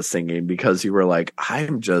about the singing because you were like,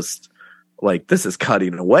 I'm just like, this is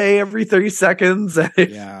cutting away every 30 seconds.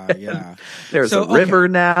 There's a river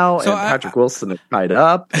now, and Patrick Wilson is tied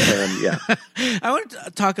up. And I want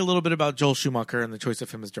to talk a little bit about Joel Schumacher and the choice of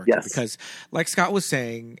him as director, because, like Scott was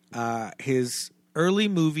saying, his early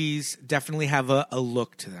movies definitely have a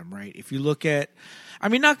look to them, right? If you look at, I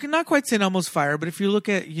mean, not quite St. Elmo's Fire, but if you look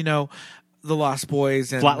at, The Lost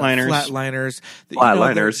Boys and Flatliners,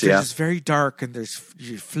 they're just very dark, and there's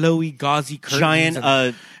flowy, gauzy curtains,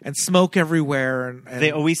 giant and smoke everywhere. And they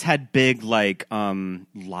always had big, like,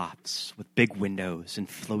 lots with big windows and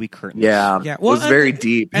flowy curtains. Well, it was very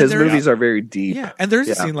deep. His movies are very deep. Yeah, and there's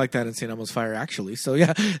a scene like that in St. Elmo's Fire, actually. So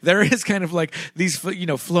there is kind of like these,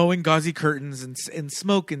 flowing, gauzy curtains and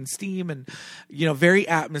smoke and steam, and very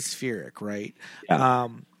atmospheric, right?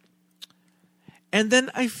 And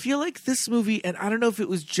then I feel like this movie, and I don't know if it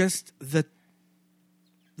was just the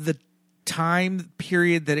time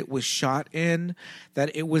period that it was shot in,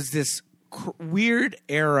 that it was this weird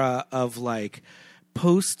era of, like,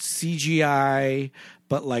 post CGI,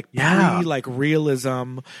 but like pre, like,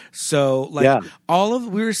 realism. So, like,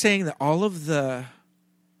 we were saying that all of the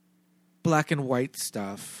black and white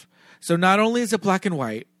stuff. So not only is it black and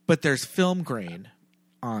white, but there's film grain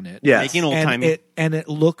on it. Making old timey, and it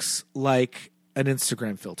looks like an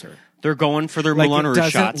Instagram filter. They're going for their Moulin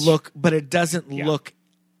Rouge shots. But it doesn't look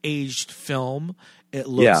aged film. It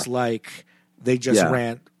looks like they just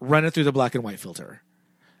run it through the black and white filter.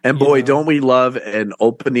 And boy, don't we love an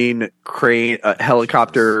opening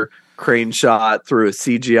helicopter crane shot through a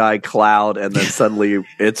CGI cloud, and then suddenly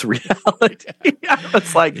it's reality.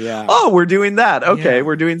 It's like, we're doing that. Okay,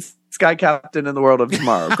 we're doing Sky Captain in the World of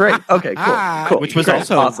Tomorrow. Great. Okay, cool. Which was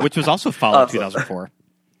also Fallout 2004.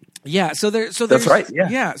 Yeah, so there's that's right.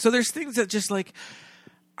 Yeah. So there's things that just, like,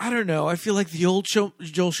 I don't know. I feel like the old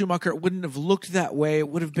Joel Schumacher wouldn't have looked that way. It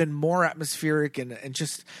would have been more atmospheric and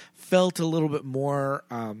just felt a little bit more.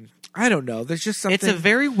 I don't know. There's just something. It's a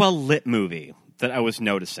very well lit movie that I was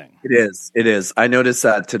noticing. It is. I noticed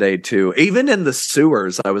that today too. Even in the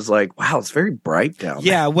sewers, I was like, "Wow, it's very bright down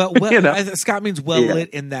there." Yeah, well, Scott means well lit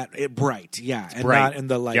in that bright. Yeah, and bright. not in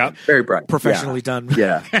the, like, very bright, professionally done.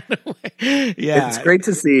 Yeah, kind of way. Yeah, it's great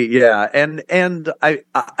to see. Yeah, and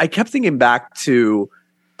I kept thinking back to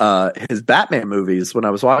his Batman movies when I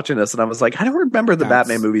was watching this, and I was like, I don't remember the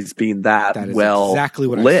Batman movies being that well exactly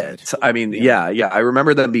what lit. I mean, I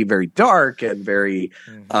remember them being very dark and very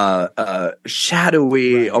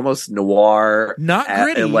shadowy, almost noir, not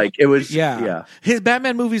gritty. And, like, it was, His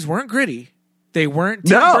Batman movies weren't gritty. They weren't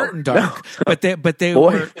Tim Burton dark, but they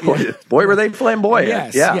were. Boy, were they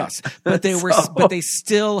flamboyant! Yes. But they were. But they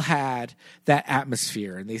still had that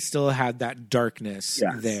atmosphere, and they still had that darkness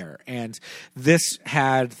there. And this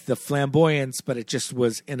had the flamboyance, but it just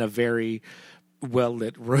was in a very well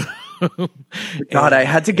lit room. God, I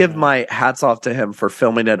had to give my hats off to him for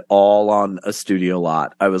filming it all on a studio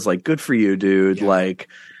lot. I was like, good for you, dude. Yeah.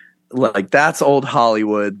 Like that's old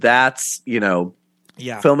Hollywood. That's,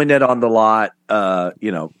 filming it on the lot,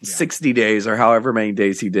 60 days or however many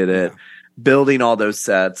days he did it, building all those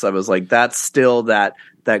sets. I was like, that's still that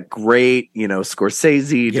great,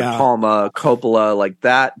 Scorsese, De Palma, Coppola, like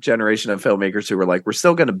that generation of filmmakers who were like, we're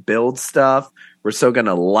still going to build stuff. We're still going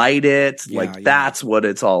to light it. That's what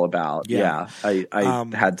it's all about. Yeah. I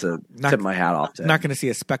had to tip my hat off to him. Not going to see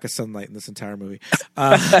a speck of sunlight in this entire movie.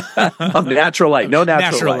 Natural light. No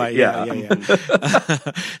natural light. Yeah.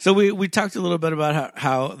 So we talked a little bit about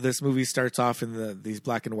how this movie starts off in these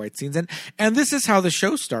black and white scenes. And this is how the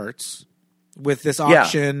show starts, with this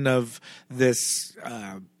auction of this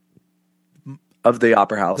of the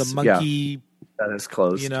opera house. The monkey that is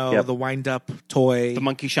closed. The wind up toy. The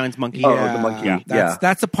monkey shines monkey. Yeah, the monkey.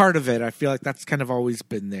 That's a part of it. I feel like that's kind of always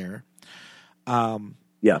been there. And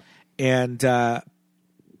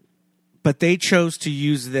but they chose to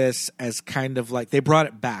use this as kind of like, they brought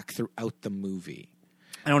it back throughout the movie.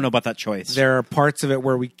 I don't know about that choice. There are parts of it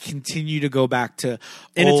where we continue to go back to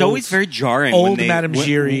And it's always very jarring old when they, Madame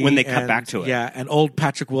Giry when they cut and- back to it. Yeah, and old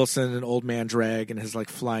Patrick Wilson and old Man Drag and his like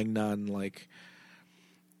flying nun, like,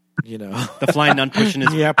 you know, The flying nun pushing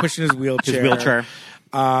his, pushing his wheelchair. his wheelchair.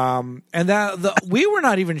 And we were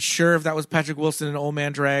not even sure if that was Patrick Wilson and Old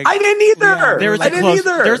Man Drag. I didn't either. Yeah, There was I a didn't close.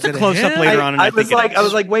 either. There's a Did it close up hit? later on, and I, was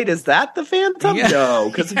think like, wait, is that the Phantom? Yeah. No,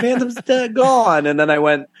 because the Phantom's gone. And then I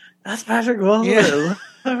went, that's Patrick Wilson. Yeah.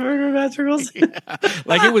 I remember Patrick Wilson.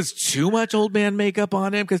 Like it was too much old man makeup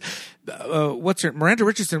on him because what's her Miranda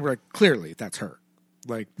Richardson? We're like, clearly that's her.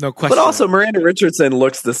 Like no question. But also, Miranda Richardson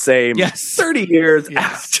looks the same. Yes. 30 years Yes.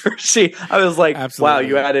 after I was like, Absolutely. wow,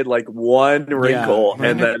 you added like one wrinkle, Yeah.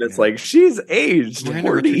 and then it's like she's aged Miranda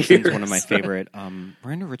 40 Richardson's years. one of my favorite.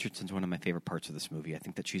 Miranda Richardson's one of my favorite parts of this movie. I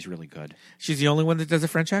think that she's really good. she's the only one that does a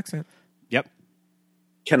French accent. Yep.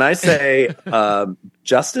 Can I say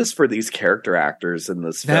justice for these character actors in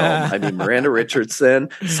this film? I mean, Miranda Richardson,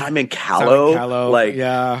 Simon Callow, like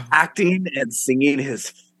acting and singing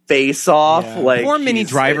his face off. Yeah. Like Or Minnie he's-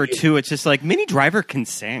 Driver too. It's just like Minnie Driver can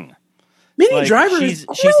sing. Minnie Like, Driver she's is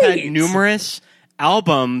she's had great. numerous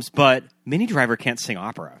albums, but Minnie Driver can't sing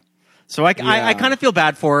opera. So I kind of feel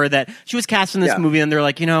bad for her that she was cast in this Yeah. movie, and they're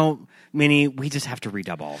like, Minnie, we just have to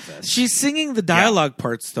redub all of this. She's singing the dialogue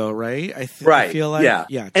parts though, right? I Right. feel like yeah.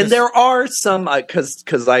 just- And there are some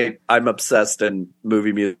because I'm obsessed in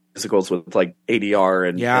movie musicals with like ADR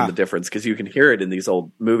and the difference because you can hear it in these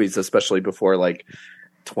old movies, especially before like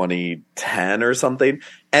 2010 or something.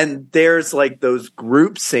 And there's like those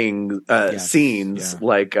group scenes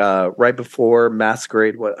like right before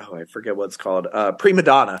Masquerade. I forget what it's called. Prima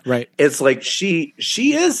Donna. Right. It's like she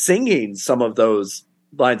is singing some of those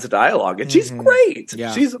lines of dialogue, and she's great.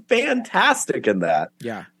 Yeah. She's fantastic in that.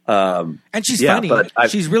 Yeah. Um, And she's Yeah, funny. but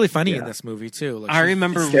She's really funny in this movie too. Like, I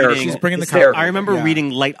remember hysterical. reading. she's bringing the Hysterical. I remember Yeah. reading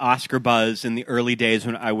light Oscar buzz in the early days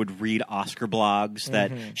when I would read Oscar blogs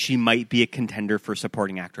that she might be a contender for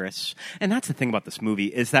supporting actress. And that's the thing about this movie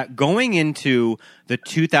is that going into the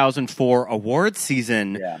 2004 awards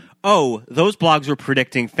season, those blogs were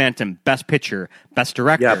predicting Phantom Best Picture, Best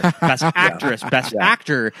Director, Best Actress, Best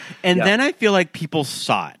Actor. And then I feel like people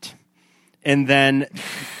saw it. And then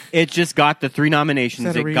it just got the 3 nominations.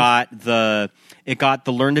 Is that a It got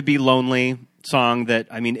the Learn to Be Lonely song that,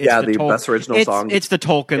 I mean, it's the best original song. It's the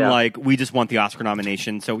Tolkien, Yeah. like, we just want the Oscar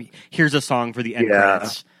nomination. So here's a song for the end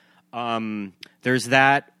credits. There's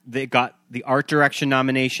that. They got the art direction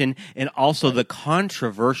nomination and also the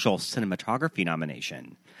controversial cinematography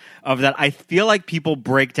nomination. Of that, I feel like people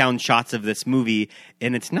break down shots of this movie,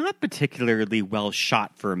 and it's not particularly well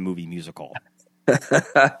shot for a movie musical.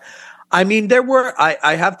 I mean, there were,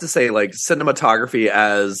 I have to say, like, cinematography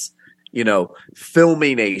as,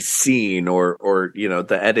 filming a scene or,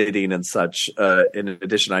 the editing and such. In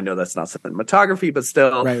addition, I know that's not cinematography, but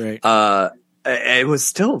still, Right. It was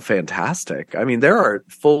still fantastic. I mean, there are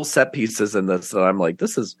full set pieces in this that I'm like,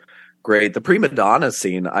 this is great. The Prima Donna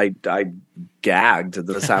scene, I gagged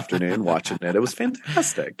this afternoon watching it. It was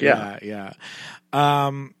fantastic. Yeah. Yeah.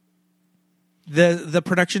 The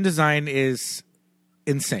production design is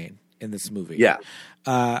insane in this movie. Yeah.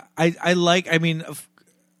 I mean,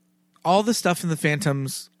 all the stuff in the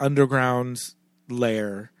Phantom's underground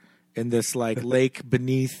lair in this like lake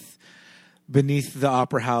beneath the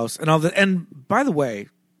opera house and all that. And by the way,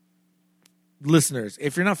 listeners,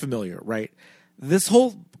 if you're not familiar, right, this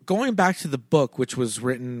whole going back to the book, which was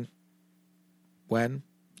written when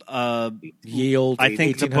ye old, I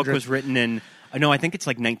think the book 1800s? was written in. No, I think it's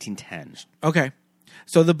like 1910. Okay.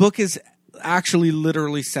 So the book is actually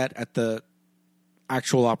literally set at the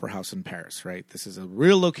actual opera house in Paris, right? This is a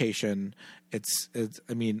real location. It's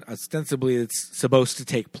I mean, ostensibly it's supposed to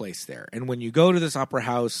take place there. And when you go to this opera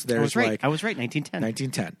house, there's I was right, 1910.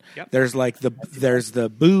 1910. Yep. There's like there's the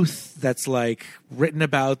booth that's like written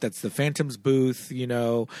about, that's the Phantom's booth,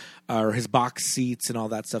 or his box seats and all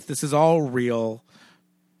that stuff. This is all real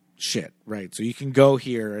shit, right? So you can go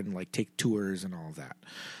here and like take tours and all of that.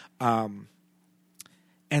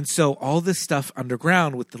 And so all this stuff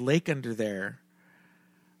underground with the lake under there.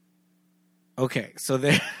 Okay, so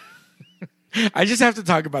there I just have to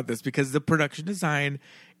talk about this because the production design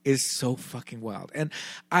is so fucking wild. And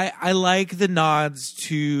I like the nods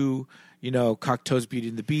to, Cocteau's Beauty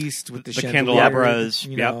and the Beast with the chandelier, candelabras,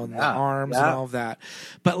 and the arms and all of that.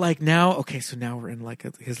 But like now, so now we're in like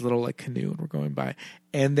his little like canoe and we're going by,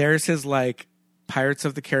 and there's his like Pirates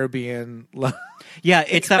of the Caribbean. Yeah,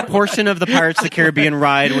 it's that portion of the Pirates of the Caribbean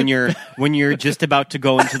ride when you're just about to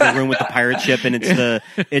go into the room with the pirate ship, and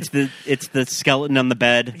it's the skeleton on the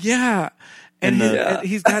bed. Yeah, and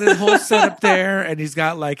he's got his whole setup there, and he's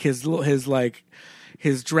got like his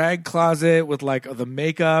his drag closet with like the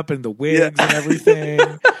makeup and the wigs and everything.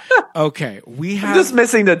 Okay, we have I'm just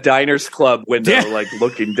missing the Diners Club window, Yeah. like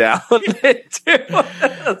looking down into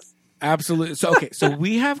us. absolutely. So okay, so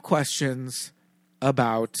we have questions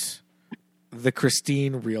about the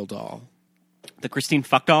Christine real doll. The Christine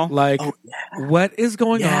fuck doll. Like, what is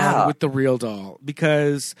going Yeah. on with the real doll?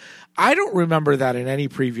 Because I don't remember that in any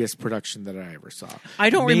previous production that I ever saw. I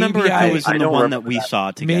don't Maybe remember if it was I in the don't one remember that we saw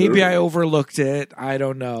together. Maybe I overlooked it. I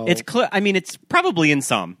don't know. It's I mean, it's probably in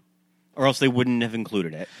some, or else they wouldn't have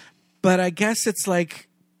included it. But I guess it's like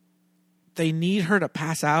they need her to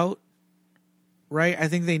pass out, right? I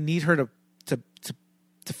think they need her to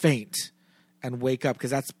faint and wake up because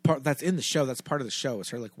that's in the show. That's part of the show. Is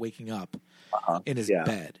her like waking up in his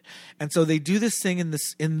bed, and so they do this thing in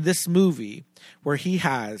this movie where he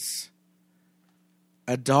has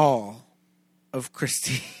a doll of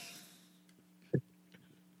Christine,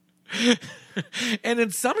 and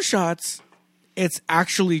in some shots, it's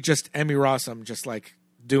actually just Emmy Rossum just like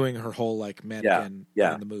doing her whole like mannequin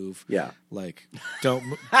on the move. Yeah. Like don't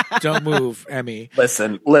move, Emmy.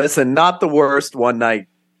 Listen, not the worst one night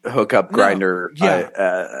hookup grinder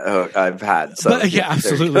I've had. So But, yeah,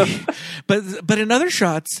 absolutely. but in other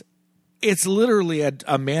shots, it's literally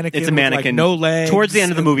a mannequin. It's a with, mannequin. like, no legs. Towards the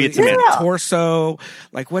end of the movie, it's a mannequin. Torso.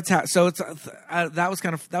 Like what's happening? So it's that was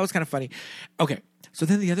kind of funny. Okay, so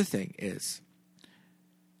then the other thing is,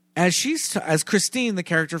 as Christine, the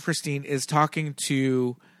character of Christine, is talking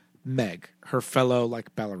to Meg, her fellow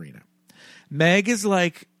like ballerina. Meg is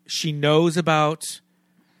like she knows about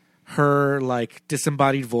her like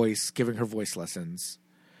disembodied voice, giving her voice lessons.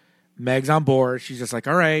 Meg's on board. She's just like,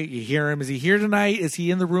 all right, you hear him. Is he here tonight? Is he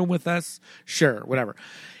in the room with us? Sure, whatever.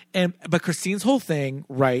 But Christine's whole thing,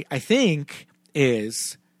 right, I think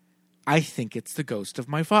it's the ghost of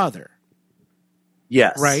my father.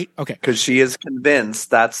 Yes. Right? Okay. Because she is convinced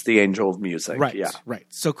that's the angel of music. Right. Yeah. Right.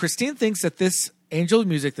 So Christine thinks that this angel of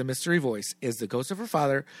music, the mystery voice, is the ghost of her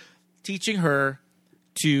father teaching her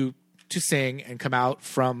to sing and come out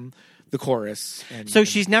from the chorus. And So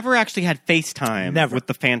she's never actually had FaceTime Never. with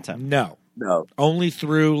the Phantom. no, No. only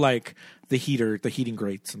through like the heating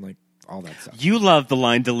grates and like all that stuff. You love the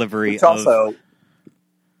line delivery It's also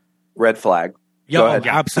red flag. Go ahead.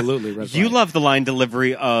 Absolutely. Red You flag. love the line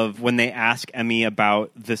delivery of when they ask Emmy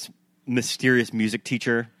about this mysterious music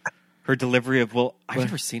teacher. Her delivery of, well, I've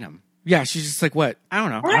never seen him. Yeah, she's just like, what? I don't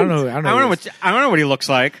know. I don't know. I don't know what he looks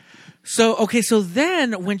like. So okay, so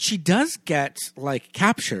then when she does get like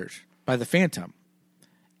captured by the Phantom,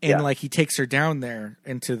 and like he takes her down there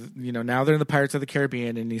into now they're in the Pirates of the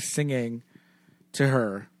Caribbean and he's singing to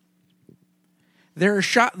her.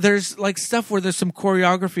 There's like stuff where there's some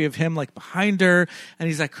choreography of him like behind her and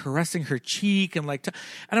he's like caressing her cheek and like and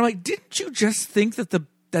I'm like, didn't you just think that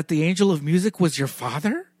the angel of music was your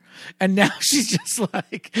father? And now she's just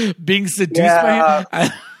like being seduced by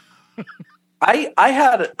him. I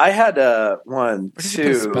had one, did you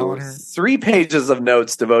put a spell on her? 3 pages of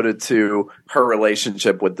notes devoted to her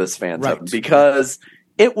relationship with this Phantom Right. because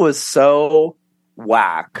it was so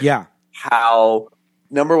whack. Yeah. How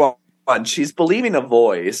number one, she's believing a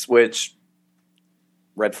voice, which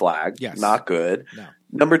red flag, Yes. not good. No.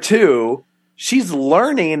 Number 2, she's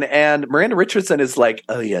learning, and Miranda Richardson is like,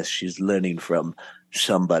 oh yes, she's learning from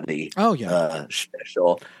somebody. Oh yeah.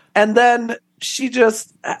 Special. And then she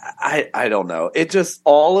just, I don't know. It just,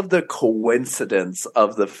 all of the coincidence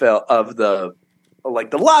of the film, of the,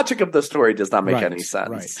 like the logic of the story does not make any sense.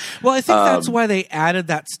 Right. Well, I think that's why they added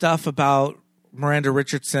that stuff about Miranda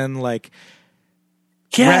Richardson, like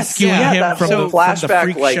rescuing him that from whole the flashback,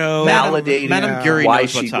 freak like show. validating Madame Curie why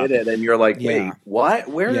knows she what's up. did it, and you're like, Yeah. wait, what?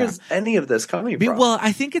 Where Yeah. is any of this coming from? Well,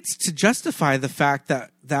 I think it's to justify the fact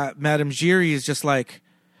that Madame Giry is just like,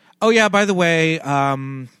 oh yeah, by the way,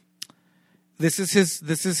 this is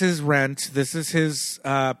his rent. This is his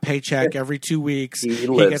paycheck every 2 weeks. He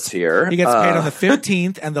lives here. He gets paid on the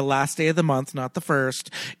 15th and the last day of the month, not the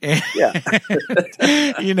first. And, Yeah.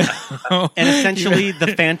 And essentially,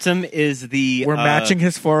 the Phantom is the we're matching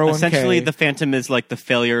his 401k. Essentially, the Phantom is like the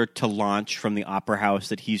failure to launch from the opera house.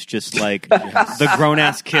 That he's just like the grown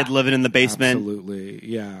ass kid living in the basement, Absolutely,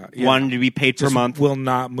 yeah. wanting to be paid per Just month, will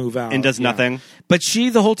not move out and does nothing. But she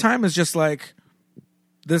the whole time is just like,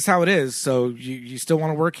 this is how it is. So you still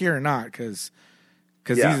want to work here or not? Because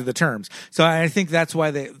these are the terms. So I think that's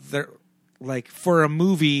why they're like, for a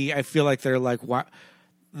movie, I feel like they're like, why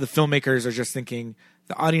the filmmakers are just thinking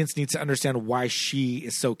the audience needs to understand why she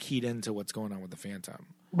is so keyed into what's going on with the Phantom.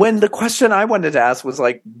 When the question I wanted to ask was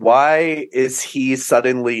like, why is he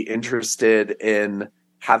suddenly interested in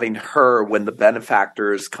having her when the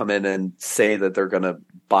benefactors come in and say that they're going to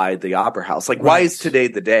by the opera house. Like, why is today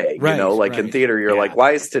the day? Right, you know, like in theater, you're like,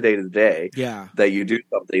 why is today the day that you do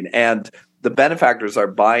something? And the benefactors are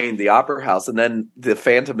buying the opera house, and then the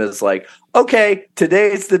Phantom is like, okay,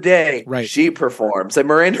 today's the day. Right. She performs, and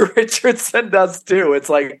Miranda Richardson does too. It's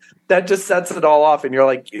like, that just sets it all off, and you're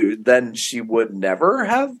like, then she would never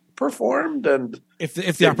have performed, and if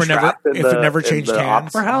the opera never changed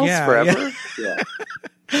hands, opera house forever. Yeah.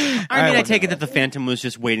 I mean, I take it that the Phantom was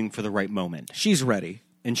just waiting for the right moment. She's ready.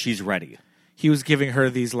 And she's ready. He was giving her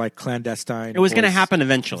these like clandestine. It was going to happen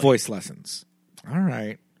eventually. Voice lessons. All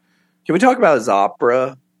right. Can we talk about his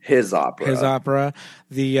opera? His opera.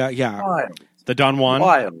 The Don Juan.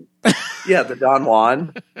 Wild. Yeah, the Don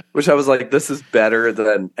Juan, which I was like, this is better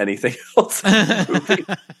than anything else in the movie.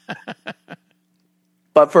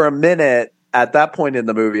 But for a minute, at that point in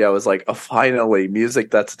the movie, I was like, oh, finally,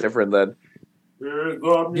 music that's different than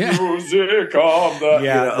the music of the...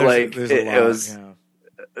 it was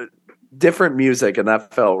different music, and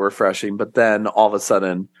that felt refreshing. But then all of a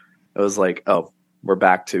sudden, it was like, oh, we're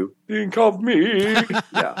back to think of me.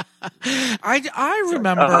 Yeah, I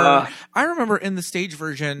remember in the stage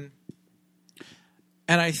version,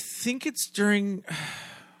 and I think it's during.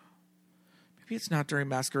 Maybe it's not during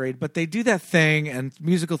Masquerade, but they do that thing, and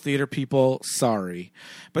musical theater people, sorry,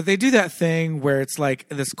 but they do that thing where it's like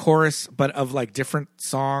this chorus, but of like different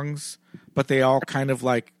songs, but they all kind of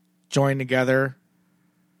like join together.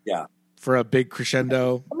 Yeah. For a big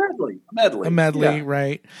crescendo. A medley,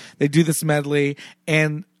 right? They do this medley,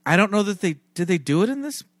 and I don't know that did they do it in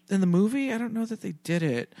the movie? I don't know that they did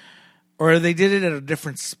it, or they did it at a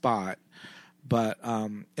different spot. But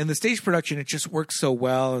in the stage production, it just works so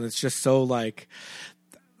well, and it's just so like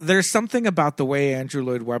there's something about the way Andrew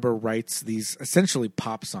Lloyd Webber writes these essentially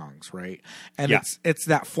pop songs, right? And it's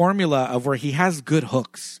that formula of where he has good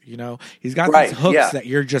hooks. You know, he's got these hooks that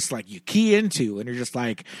you're just like you key into, and you're just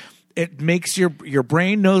like. It makes your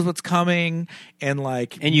brain knows what's coming, and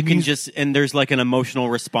like, and you can just and there's like an emotional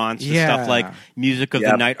response to stuff like Music of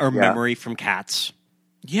the Night or Memory from Cats.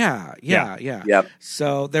 Yeah.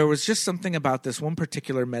 So there was just something about this one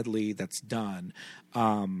particular medley that's done.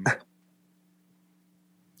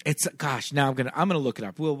 It's now I'm gonna look it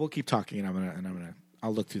up. We'll keep talking, and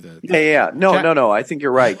I'll look through the No. I think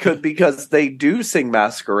you're right because they do sing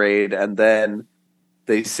Masquerade, and then.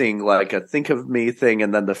 They sing like a "Think of Me" thing,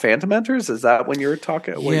 and then the Phantom enters. Is that when you're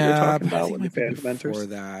talking? What you're talking about when the Phantom enters? For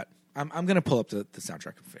that, I'm going to pull up the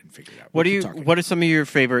soundtrack and figure it out. What are some of your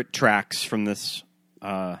favorite tracks from this?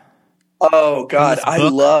 Oh God, I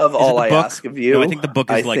love All I Ask of You. No, I think the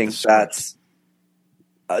book is like the script.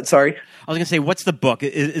 That's. Sorry, I was going to say, what's the book?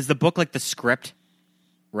 Is the book like the script?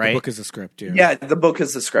 Right, the book is the script. Yeah, yeah, the book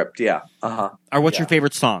is the script. Yeah, Or what's your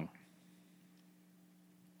favorite song?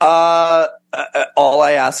 All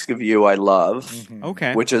I Ask of You, I love. Mm-hmm.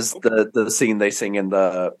 Okay. Which is the scene they sing in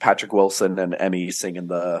the Patrick Wilson and Emmy sing in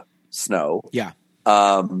the snow. Yeah.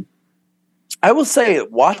 I will say,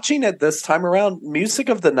 watching it this time around, Music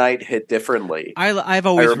of the Night hit differently. I've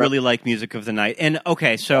always really liked Music of the Night. And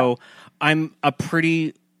okay, so I'm I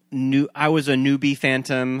was a newbie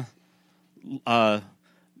Phantom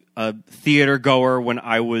a theater goer when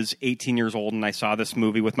I was 18 years old, and I saw this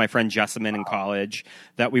movie with my friend Jessamine in college.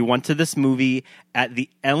 That we went to this movie at the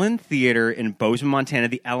Ellen Theater in Bozeman, Montana.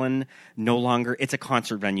 The Ellen it's a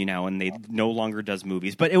concert venue now, and they no longer does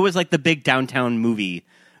movies. But it was like the big downtown movie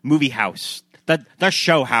house, the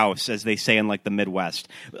show house, as they say in like the Midwest.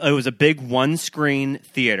 It was a big one-screen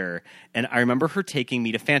theater, and I remember her taking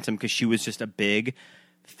me to Phantom because she was just a big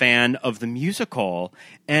fan of the musical,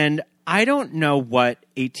 and I don't know what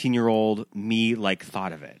 18-year-old me like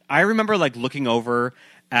thought of it. I remember like looking over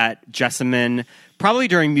at Jessamine probably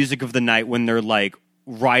during Music of the Night when they're like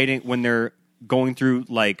when they're going through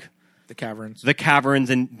like the caverns,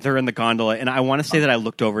 and they're in the gondola. And I want to say that I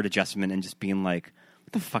looked over to Jessamine and just being like,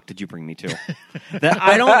 "What the fuck did you bring me to?" That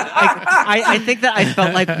I think that I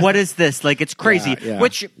felt like, "What is this? Like it's crazy." Yeah.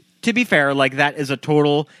 Which, to be fair, like that is a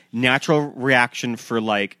total natural reaction for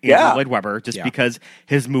like Andrew Lloyd Webber, just because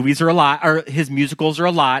his movies are a lot, or his musicals are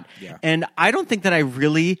a lot. Yeah. And I don't think that I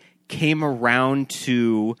really came around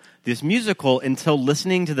to this musical until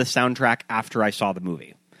listening to the soundtrack after I saw the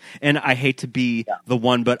movie. And I hate to be the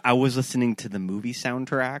one, but I was listening to the movie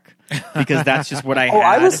soundtrack because that's just what I had. Oh,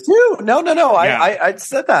 I was too. No. Yeah. I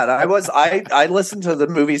said that. I listened to the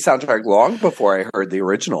movie soundtrack long before I heard the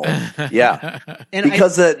original. Yeah.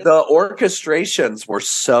 Because the orchestrations were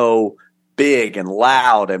so big and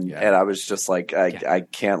loud, and I was just like, I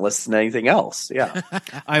can't listen to anything else. Yeah.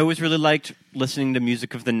 I always really liked listening to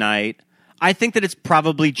Music of the Night. I think that it's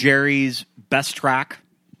probably Jerry's best track.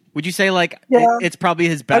 Would you say Yeah. it's probably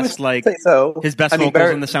his I would best say so. his best I mean,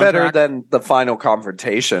 vocals in the soundtrack? better than the final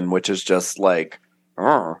confrontation, which is just like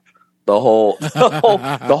the whole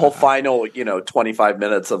the whole final 25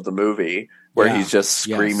 minutes of the movie where Yeah. he's just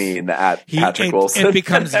screaming at Patrick it Wilson.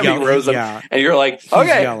 becomes and yelling, Rosen, yeah. and you're like,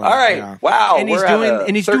 okay, yelling, all right, yeah. wow, and he's we're doing at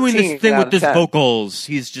a this 13 thing out with of his 10. vocals.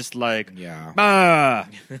 He's just like, Yeah. ah.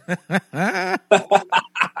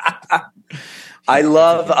 I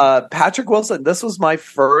love Patrick Wilson. This was my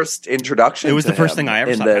first introduction. It was to the first him thing I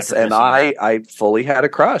ever in saw this, Patrick and Wilson. I fully had a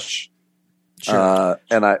crush. Sure.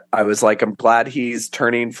 And I was like, I'm glad he's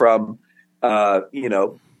turning from,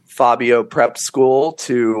 Fabio prep school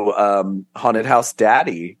to Haunted House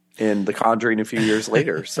Daddy in The Conjuring a few years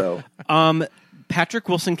later. So, Patrick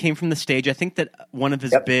Wilson came from the stage. I think that one of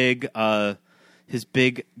his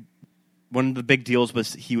one of the big deals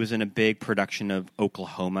was he was in a big production of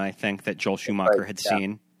Oklahoma. I think that Joel Schumacher had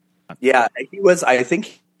seen. yeah, I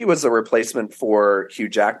think he was a replacement for Hugh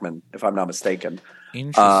Jackman, if I'm not mistaken.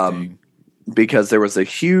 Interesting. Because there was a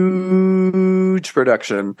huge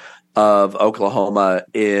production of Oklahoma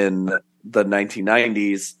in the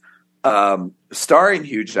 1990s, starring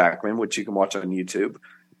Hugh Jackman, which you can watch on YouTube.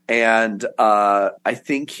 And I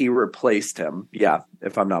think he replaced him. Yeah,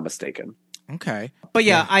 if I'm not mistaken. Okay. But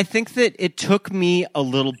yeah, I think that it took me a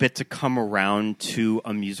little bit to come around to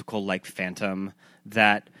a musical like Phantom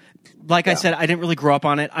that, like I said, I didn't really grow up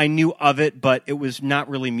on it. I knew of it, but it was not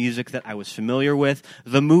really music that I was familiar with.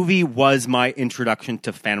 The movie was my introduction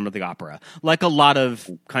to Phantom of the Opera, like a lot of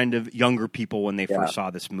kind of younger people when they first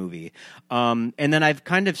saw this movie. And then I've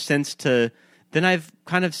kind of since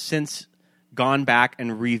gone back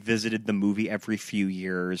and revisited the movie every few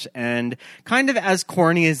years. And kind of as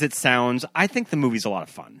corny as it sounds, I think the movie's a lot of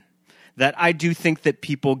fun. That I do think that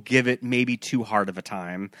people give it maybe too hard of a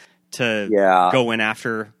time to go in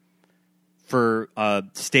after for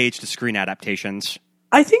stage to screen adaptations.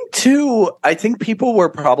 I think people were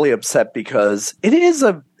probably upset because it is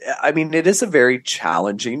a very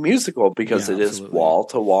challenging musical because it is wall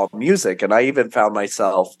to wall music. And I even found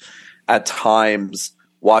myself at times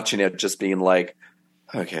watching it just being like,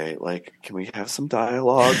 okay, like, can we have some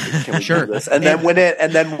dialogue? Can we do this? And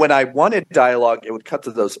then when I wanted dialogue, it would cut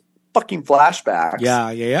to those fucking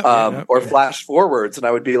flashbacks. Or flash forwards. And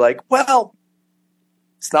I would be like, well,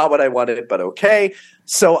 it's not what I wanted, but okay.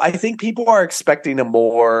 So I think people are expecting a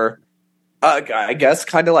more, I guess,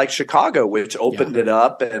 kind of like Chicago, which opened it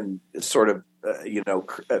up and sort of,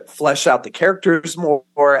 flesh out the characters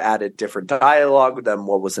more, added different dialogue than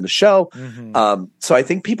what was in the show. Mm-hmm. So I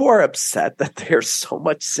think people are upset that there's so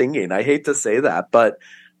much singing. I hate to say that, but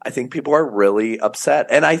I think people are really upset.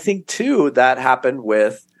 And I think, too, that happened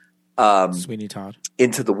with Sweeney Todd.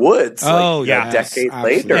 Into the Woods, a decade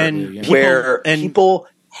later, And where people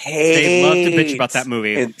hate. They love to bitch about that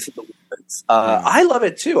movie. Into the Woods. I love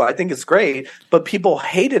it too. I think it's great, but people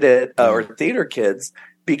hated it, or theater kids,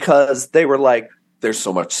 because they were like, "There's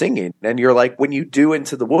so much singing," and you're like, when you do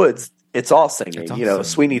Into the Woods, it's all singing. It's all singing,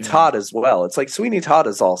 Sweeney Todd as well. It's like Sweeney Todd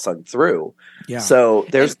is all sung through. Yeah. So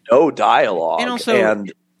there's no dialogue, And also,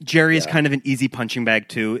 Jerry is kind of an easy punching bag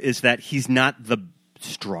too. Is that he's not the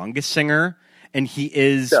strongest singer, and he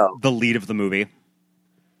is the lead of the movie.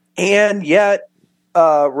 And yet,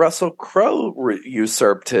 Russell Crowe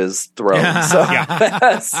usurped his throne. So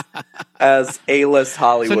as A-list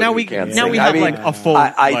Hollywood, So now we have like a full.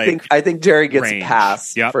 I think Jerry gets range. a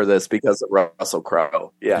pass Yep. for this because of Russell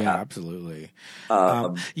Crowe. Yeah, absolutely.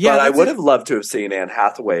 But I would have loved to have seen Anne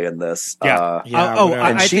Hathaway in this.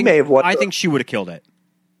 I think she would have killed it.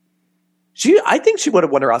 I think she would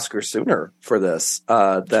have won her Oscar sooner for this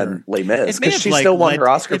than Les Mis, because she still won her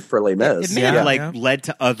Oscar for Les Mis. It may have led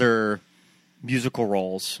to other musical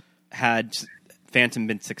roles had Phantom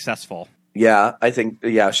been successsul. Yeah, I think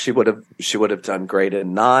she would have done great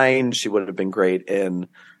in 9. She would have been great in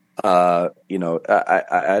I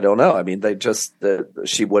don't know. I mean,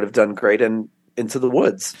 she would have done great in Into the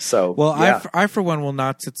Woods. So I for one will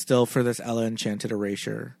not sit still for this Ella Enchanted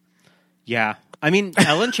erasure. Yeah. I mean,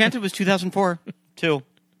 Ella Enchanted was 2004 too.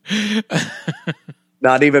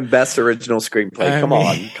 Not even best original screenplay. Come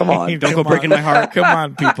on. Don't go breaking my heart. Come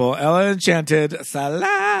on, people. Ella Enchanted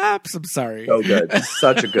slaps. I'm sorry. So good.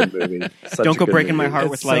 Such a good movie. Don't go breaking my heart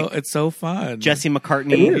with it's so fun. Jesse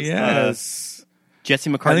McCartney. Yes. Jesse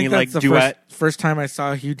I McCartney think that's the duet. first time I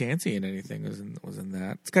saw Hugh Dancy in anything was in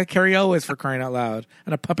that. It's got Carrie Elwes, for crying out loud,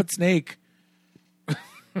 and a puppet snake.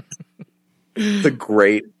 It's a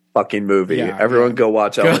great fucking movie. Everyone go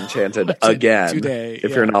watch Ella Enchanted again today,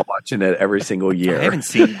 if you're not watching it every single year. I haven't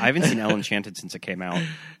seen Ella Enchanted since it came out.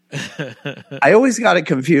 I always got it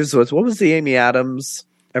confused with, what was the Amy Adams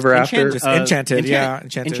Ever After? Enchanted, yeah,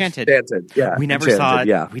 Enchanted. Enchanted, yeah. We never Enchanted, saw.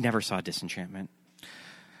 yeah. We never saw Disenchantment.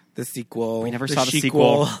 The sequel. We never saw the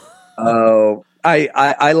sequel. Oh,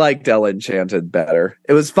 I liked Ella Enchanted better.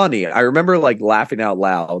 It was funny. I remember like laughing out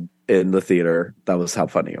loud in the theater. That was how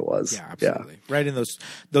funny it was. Yeah, absolutely. Right in those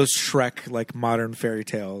Shrek like modern fairy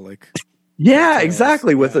tale like. Yeah,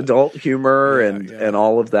 exactly. With adult humor and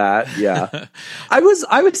all of that. Yeah. I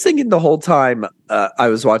was thinking the whole time I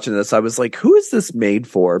was watching this, I was like, who is this made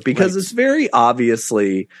for? Because it's very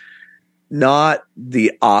obviously not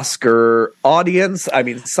the Oscar audience. I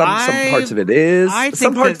mean, some parts of it is.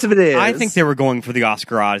 Some parts of it is. I think they were going for the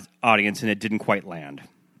Oscar audience and it didn't quite land.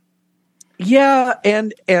 Yeah,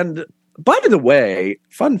 and by the way,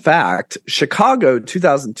 fun fact, Chicago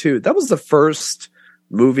 2002, that was the first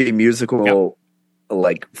movie musical,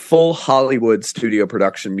 like full Hollywood studio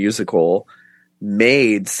production musical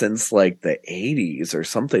made since like the 80s or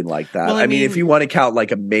something like that. Well, I mean, if you want to count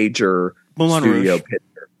like a major Moulin studio Rouge.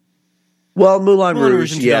 picture. Well, Moulin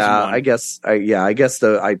Rouge, in yeah, I guess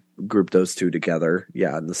I grouped those two together,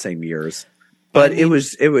 in the same years. But it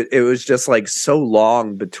was just like so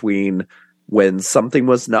long between when something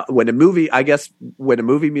was not when a movie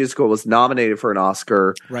musical was nominated for an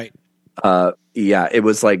Oscar, right? It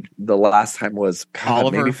was like the last time was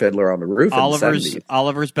maybe Fiddler on the Roof.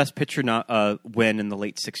 Oliver's Best Picture win in the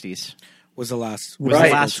late '60s was the last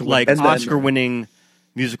Oscar-winning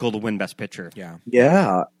musical to win Best Picture.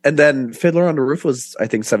 Yeah, and then Fiddler on the Roof was I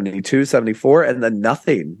think 72, 74, and then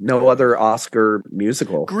no other Oscar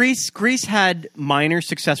musical. Grease had minor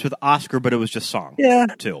success with Oscar, but it was just song,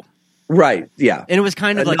 too. Right, yeah. And it was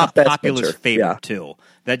kind of like a popular favorite, too.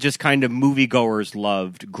 That just kind of moviegoers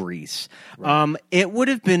loved Grease. Right. It would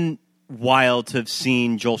have been wild to have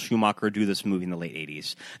seen Joel Schumacher do this movie in the late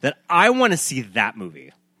 80s. That I want to see that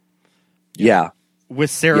movie. Yeah.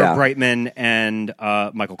 With Sarah Brightman and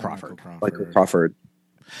Michael Crawford. Michael Crawford.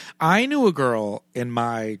 I knew a girl in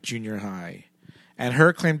my junior high, and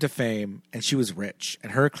her claim to fame, and she was rich,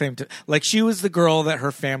 and her claim to, like, she was the girl that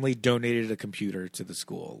her family donated a computer to the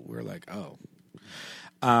school. We were like, oh.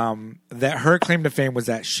 That her claim to fame was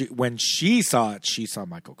that when she saw it, she saw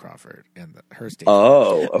Michael Crawford in her stage.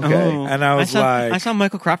 Oh, okay. Oh, and I saw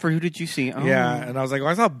Michael Crawford. Who did you see? Oh. Yeah, and I was like,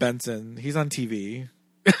 well, I saw Benson. He's on TV.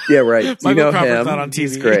 Yeah, right. Michael Crawford's him. Not on TV.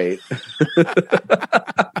 He's great.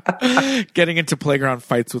 Getting into playground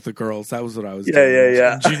fights with the girls. That was what I was doing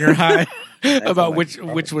in junior high. About which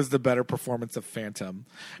was the better performance of Phantom.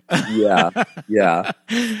 Yeah.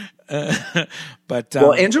 But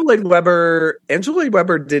Andrew Lloyd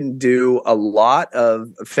Webber didn't do a lot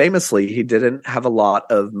of, famously, he didn't have a lot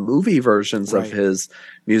of movie versions of his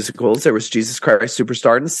musicals. There was Jesus Christ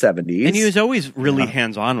Superstar in the 70s. And he was always really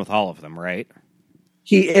hands-on with all of them, right?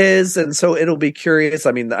 He is, and so it'll be curious.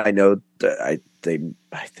 I mean, I know I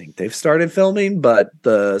think they've started filming, but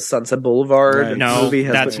the Sunset Boulevard movie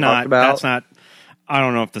has been talked about. That's not. I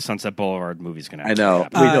don't know if the Sunset Boulevard movie's going to. I know.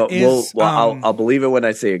 I'll believe it when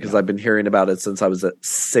I see it because I've been hearing about it since I was at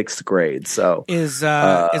 6th grade. So is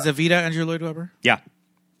Evita Andrew Lloyd Webber? Yeah.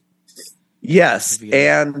 Yes,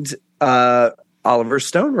 and Oliver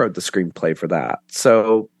Stone wrote the screenplay for that.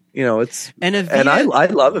 So. You know, it's and I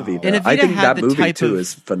love Evita. And Evita I think had that movie too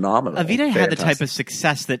is phenomenal. Evita had the type of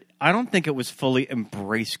success that I don't think it was fully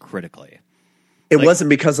embraced critically. It wasn't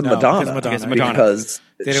because of Madonna. Because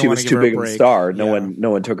she was too big of a star. No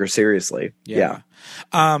one took her seriously. Yeah.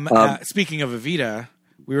 Speaking of Evita,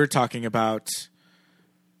 we were talking about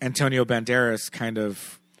Antonio Banderas kind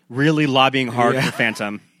of really lobbying hard for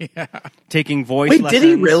Phantom. Taking voice lessons. Did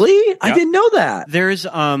he really? Yep. I didn't know that. There's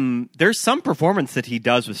some performance that he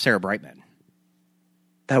does with Sarah Brightman.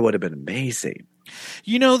 That would have been amazing.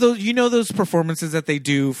 You know those performances that they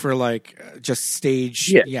do for like just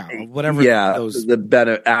stage whatever those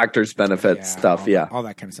the actors benefit stuff, all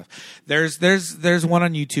that kind of stuff. There's one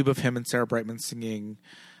on YouTube of him and Sarah Brightman singing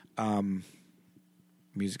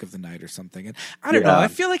Music of the Night or something, and I don't know. I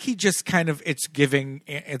feel like he just kind of it's giving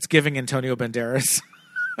Antonio Banderas.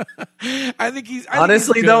 I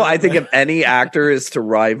think if any actor is to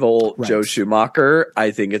rival Joe Schumacher,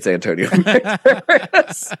 I think it's Antonio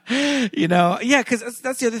Banderas. Because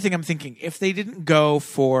that's the other thing I'm thinking. If they didn't go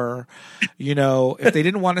for, if they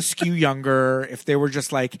didn't want to skew younger, if they were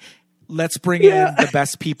just like, let's bring in the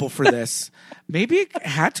best people for this. Maybe it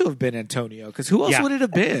had to have been Antonio, because who else would it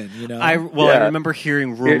have been? I remember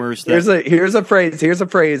hearing rumors here's a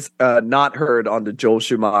phrase not heard on the Joel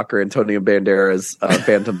Schumacher Antonio Banderas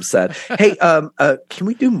Phantom set. Hey, can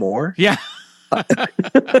we do more? Yeah.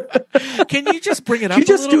 Can you just bring it up? Can you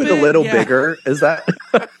just do it bit? A little bigger? Is that?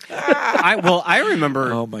 I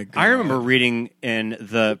remember. Oh my God. I remember reading in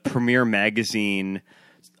the Premiere magazine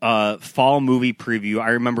fall movie preview, I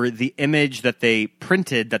remember the image that they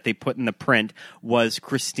printed, that they put in the print, was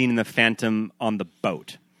Christine and the Phantom on the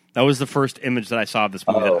boat. That was the first image that I saw of this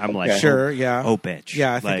movie. That I'm like, Sure, yeah. oh, bitch.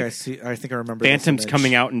 Yeah, I think Like, I see. I think I remember. this Phantom's image.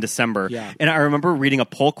 coming out in December. Yeah. And I remember reading a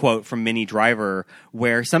pull quote from Minnie Driver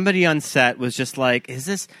where somebody on set was just like, is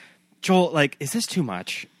this, Joel, like, is this too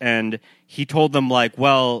much? And he told them, like,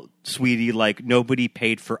 well, sweetie, like, nobody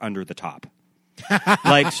paid for Under the Top.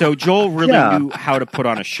 Like, so Joel really knew how to put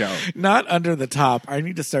on a show. Not Under the Top. I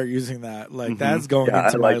need to start using that. Like that's going Yeah,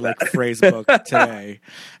 into I my like that. phrase book today.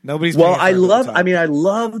 Nobody's. Well, paying for I Under the love. Top. I mean, I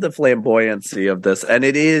love the flamboyancy of this, and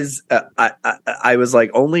it is. I was like,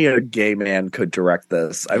 only a gay man could direct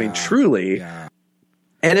this. I mean, Yeah. truly. Yeah.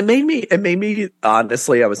 And it made me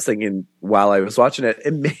honestly, I was thinking while I was watching it,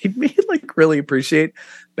 it made me like really appreciate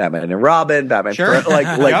Batman and Robin, Batman, Sure.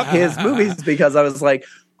 like his movies, because I was like,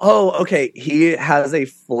 oh, okay, he has a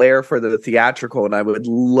flair for the theatrical, and I would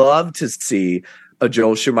love to see a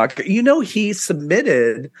Joel Schumacher. You know, he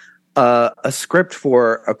submitted a script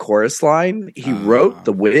for a chorus line. He wrote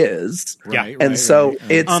The Wiz. Right, And right, so right.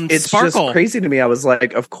 it's Sparkle. just crazy to me. I was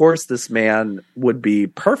like, of course, this man would be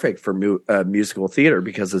perfect for musical theater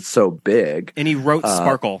because it's so big. And he wrote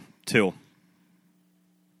Sparkle, too.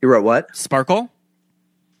 You wrote what? Sparkle?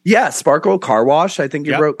 Yeah, Sparkle, Car Wash. I think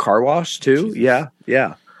you Yep. wrote Car Wash too. Yeah.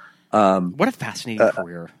 What a fascinating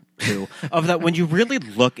career, too. Of that, when you really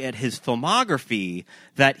look at his filmography,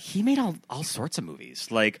 that he made all sorts of movies.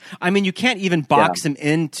 Like, I mean, you can't even box him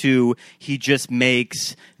into he just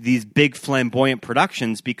makes these big flamboyant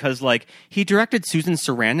productions, because, like, he directed Susan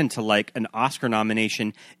Sarandon to, like, an Oscar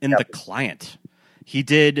nomination in The Client. He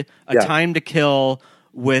did A Time to Kill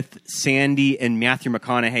with Sandy and Matthew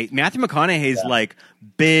McConaughey. Matthew McConaughey's, like,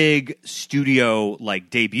 big studio, like,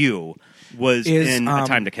 debut was in A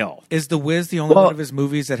Time to Kill. Is The Wiz the only one of his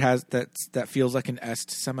movies that has that feels like an Est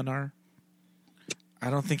seminar? I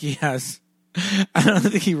don't think he has. I don't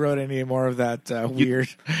think he wrote any more of that weird.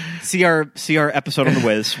 See our episode on The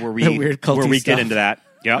Wiz where we Weird culty where we stuff. get into that.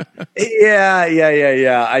 Yeah.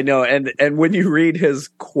 Yeah. I know. And when you read his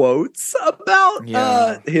quotes about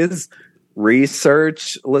his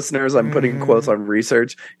research, listeners, I'm putting quotes on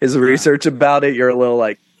research. His research about it, you're a little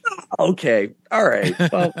like, okay, all right.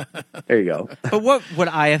 Well, there you go. But what would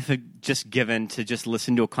I have just given to just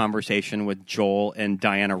listen to a conversation with Joel and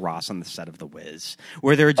Diana Ross on the set of The Wiz,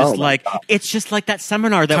 where they're just like, it's just like that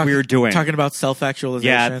seminar that we were doing. Talking about self-actualization.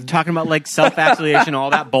 Yeah, talking about like self-actualization, all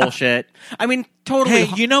that bullshit. I mean, totally.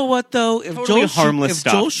 Hey, you know what though? If Totally Joel, harmless if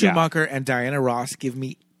stuff, Joel yeah. Schumacher and Diana Ross give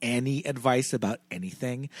me any advice about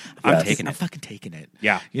anything, I'm taking I'm it. fucking taking it.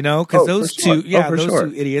 Yeah. You know, because Oh, those for sure. two, yeah, Oh, for those sure.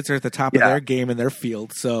 two idiots are at the top of their game in their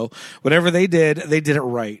field. So whatever they did it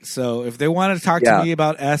right. So if they want to talk to me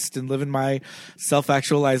about Est and living my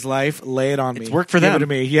self-actualized life, lay it on me. It's work for Give them. it to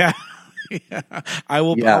me. Yeah. Yeah.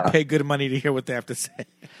 I'll pay good money to hear what they have to say.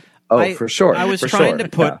 Oh, for sure. I was for trying sure. to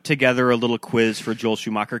put together a little quiz for Joel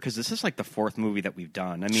Schumacher, because this is like the fourth movie that we've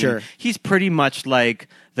done. I mean, Sure. he's pretty much like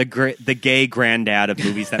the gay granddad of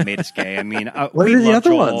movies that made us gay. I mean, What we are the love other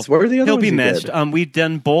Joel. ones? What are the other He'll ones be you missed. did? We've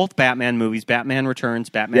done both Batman movies: Batman Returns,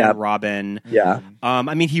 Batman Yeah. and Robin. Yeah.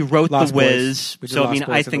 I mean, he wrote Lost The Wiz, Boys. We did so I Lost mean, Boys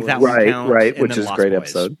I and think The that Wiz. would Right, count. right, and which then is a Lost great Boys.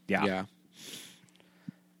 episode. Yeah.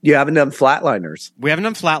 You haven't done Flatliners. We haven't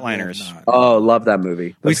done Flatliners. Not. Oh, love that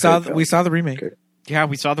movie. We That's a saw great film. we saw the remake. Okay. Yeah,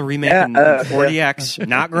 we saw the remake Yeah, in 40X.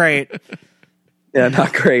 Not great. Yeah,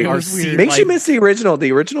 not great. It was weird, Makes you like- miss the original.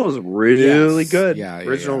 The original was really Yes. good. Yeah,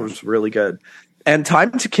 original yeah. was really good. And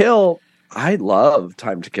Time to Kill, I love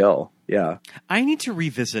Time to Kill. Yeah. I need to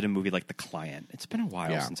revisit a movie like The Client. It's been a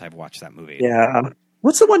while Yeah. since I've watched that movie. Yeah.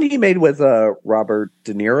 What's the one he made with Robert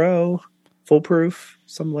De Niro? Foolproof?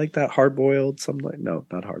 Something like that. Hard Boiled? Something like no,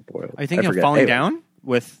 not Hard Boiled. Are you thinking of forget. Falling Anyway. Down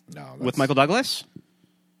with No, that's- with Michael Douglas?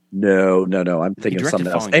 No. I'm thinking of directed something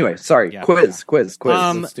else. Falling Anyway, Down. sorry. Yeah. Quiz.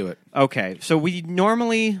 Let's do it. Okay, so we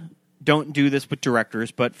normally don't do this with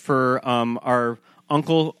directors, but for our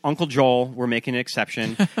Uncle Joel, we're making an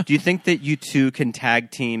exception. Do you think that you two can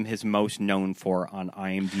tag team his most known for on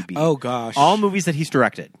IMDb? Oh gosh. All movies that he's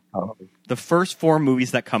directed. Oh. The first 4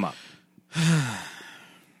 movies that come up.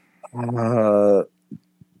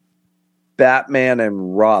 Batman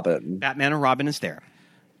and Robin. Batman and Robin is there.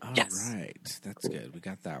 All Yes. right. That's good. We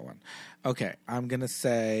got that one. Okay. I'm going to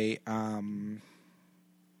say,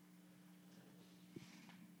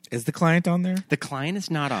 is The Client on there? The Client is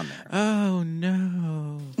not on there. Oh,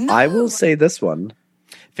 no. I will say this one.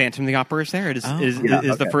 Phantom of the Opera is there. It is Yeah,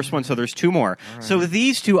 the okay. first one, so there's 2 more. So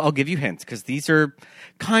these 2, I'll give you hints, because these are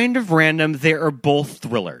kind of random. They are both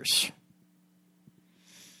thrillers.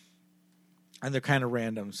 And they're kind of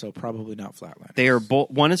random, so probably not Flatlanders. They are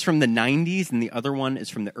both. One is from the 90s, and the other one is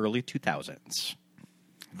from the early 2000s.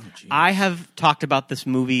 Oh, geez. I have talked about this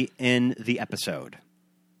movie in the episode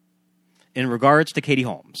in regards to Katie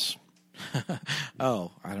Holmes.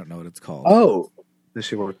 Oh, I don't know what it's called. Oh, does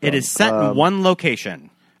she work? It is set in one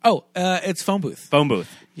location. Oh, it's Phone Booth. Phone booth.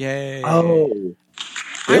 Yay. Oh,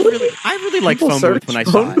 I really liked People Phone Booth when I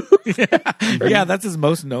saw it. Yeah, that's his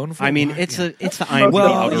most known for. I mean, it's the IMDb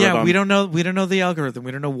Well, algorithm. yeah, we don't know the algorithm.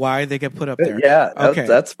 We don't know why they get put up there. yeah, Okay.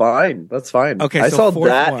 that's fine. That's fine. Okay, I so saw fourth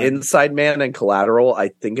that one. Inside Man and Collateral. I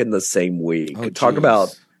think in the same week. Oh, Talk geez.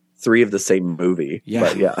 about 3 of the same movie. Yeah.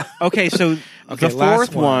 But yeah. Okay, so Okay, the last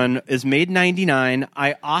fourth one. one is made in 99.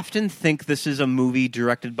 I often think this is a movie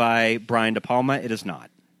directed by Brian De Palma. It is not.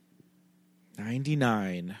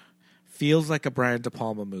 99 feels like a Brian De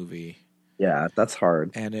Palma movie, Yeah, that's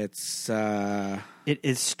hard. and it's It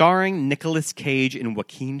is starring Nicolas Cage and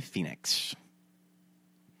Joaquin Phoenix.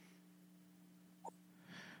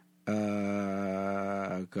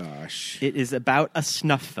 gosh. It is about a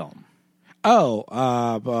snuff film. Oh,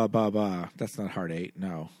 that's not Hard 8.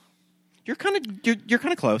 No. You're kind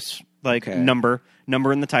of close. Like Okay. number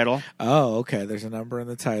in the title. Oh, okay. There's a number in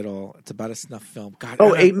the title. It's about a snuff film. God.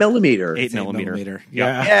 Oh, 8 millimeter. 8 It's millimeter.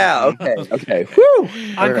 Yeah. Yeah. Okay. Whew.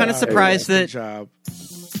 I'm kind of surprised Good that. job.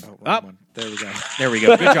 Oh, Oh. one. There we go. There we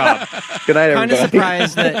go. Good job. Good night, Kind of everybody.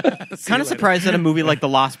 surprised that. Surprised that a movie like The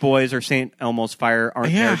Lost Boys or St. Elmo's Fire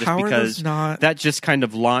aren't Yeah, there, just how are because those not- that just kind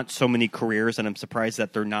of launched so many careers, and I'm surprised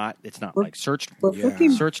that they're not. It's not like searched. For Yeah.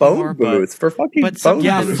 fucking Search phone more, booth. For fucking But phone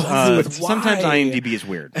sometimes, booth. Phone booth. sometimes Why? IMDb is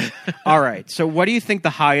weird. All right. So, what do you think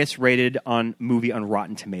the highest rated movie on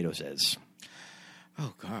Rotten Tomatoes is?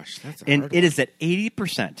 Oh, gosh. That's a And hard it is at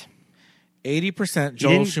 80%. 80% You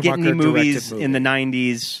Joel didn't Schumacher get any movies directed movie. in the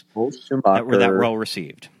 90s Schumacher. that were that well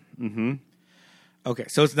received. Mm-hmm. Okay,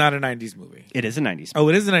 so it's not a 90s movie. It is a 90s. Oh,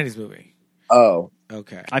 it is a 90s movie. Oh,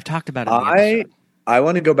 Okay. I've talked about it in the episode. I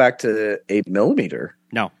want to go back to 8 millimeter.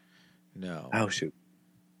 No. No. Oh shoot.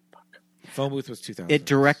 Phone Booth was 2000.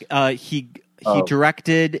 He Oh.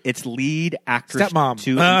 directed its lead actress Stepmom.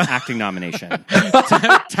 to an acting nomination.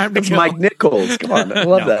 Time to It's kill. Mike Nichols. Come on. I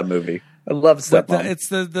love No. that movie. I love But Stepmom. it's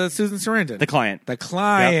the Susan Sarandon. The Client. The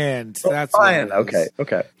client. Oh, That's fine. what it is.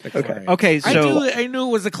 Okay. The Okay. client. Okay, so I knew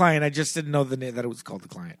it was a client. I just didn't know the name that it was called the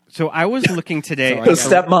client. so I was looking today. So So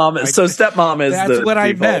Stepmom is That's the what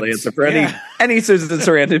I default meant. answer for Yeah. any Susan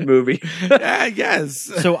Sarandon movie. Yes.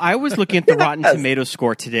 So I was looking at the Rotten Tomatoes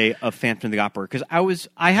score today of Phantom of the Opera because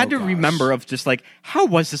I had to gosh. remember of just like how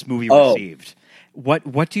was this movie Oh. received?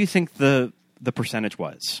 What do you think the percentage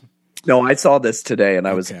was? No, I saw this today and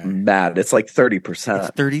I was Okay. mad. It's like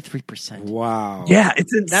 30%. 33%. Wow. Yeah,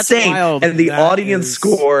 it's That's insane. wild. And the That audience is-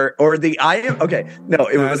 score or the okay, no,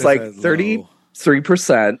 it That was is like a low.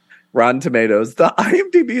 33% Rotten Tomatoes. The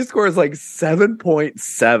IMDb score is like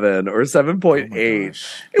 7.7 or 7.8.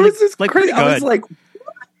 gosh. It was just Like, crazy. pretty I was good. like,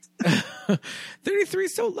 33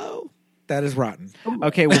 is so low. That is rotten.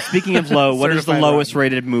 Okay, well speaking of low, what is the Certified lowest rotten.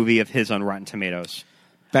 rated movie of his on Rotten Tomatoes?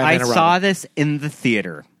 Batman I and saw Robin. this in the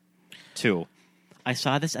theater too. I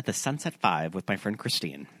saw this at the Sunset 5 with my friend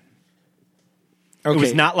Christine. Okay. It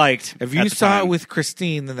was not liked. If at you the saw time. it with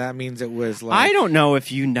Christine, then that means it was like I don't know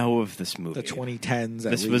if you know of this movie. the 2010s.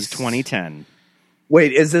 at This was least. 2010.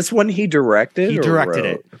 wait, is this one he directed? He or directed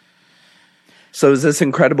wrote? it. So is this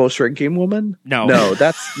Incredible Shrinking Woman? No. No,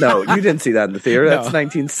 you didn't see that in the theater. That's No.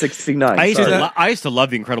 1969. I Sorry. used to love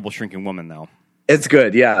The Incredible Shrinking Woman, though. It's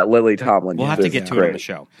good. Yeah, Lily Tomlin. We'll have to get to it on the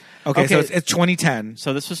show. Okay, so it's 2010.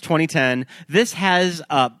 So this was 2010. This has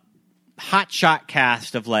a hot shot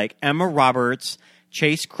cast of like Emma Roberts,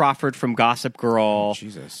 Chase Crawford from Gossip Girl.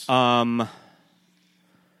 Jesus.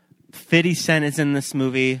 50 Cent is in this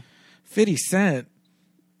movie. 50 Cent.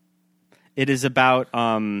 It is about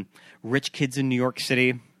rich kids in New York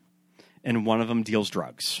City, and one of them deals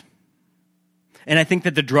drugs. And I think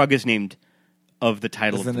that the drug is named of the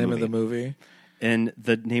title Is of the the name movie. of the movie? And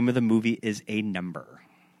the name of the movie is A Number.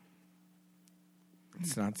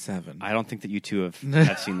 It's not 7. I don't think that you two have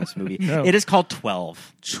seen this movie. No. It is called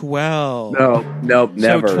 12. 12. No,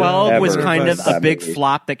 never. So 12 was never. kind of a That big movie.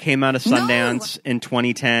 flop that came out of Sundance in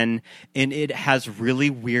 2010, and it has really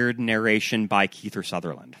weird narration by Kiefer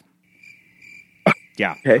Sutherland.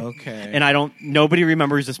 Yeah. Okay. Okay. And nobody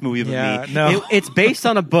remembers this movie but Yeah, me. no. It's based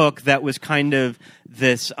on a book that was kind of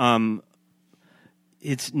this,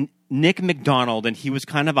 it's Nick McDonald, and he was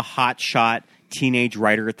kind of a hotshot teenage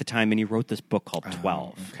writer at the time, and he wrote this book called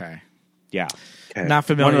 12. Okay. Yeah. Okay. Not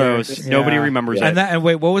familiar. One of those. Nobody remembers it. And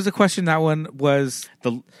wait, what was the question? That one was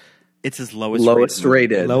It's his lowest Lowest movie.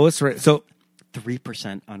 rated. lowest rate. So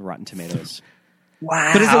 3% on Rotten Tomatoes.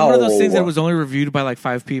 Wow. But is it one of those things that was only reviewed by like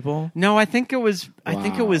 5 people? No, I think it was. I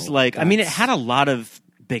think it was Wow, like. I mean, it that's- had a lot of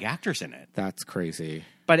big actors in it. That's crazy.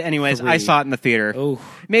 But anyways, I 3. saw it in the theater. Oh.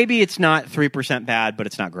 Maybe it's not 3% bad, but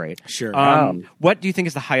it's not great. Sure. What do you think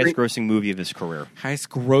is the highest grossing movie of his career? Highest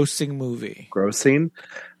grossing movie. Grossing.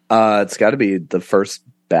 It's got to be the first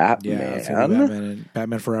Batman. Yeah, it's gonna be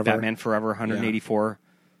Batman Forever. Batman Forever, $184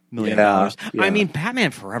 million. Yeah. I mean,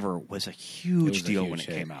 Batman Forever was a huge was a deal huge when it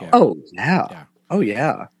hit, came out. yeah. Oh yeah. Yeah. Oh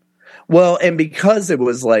yeah. Well, and because it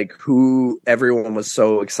was like who everyone was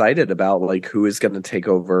so excited about, like who is going to take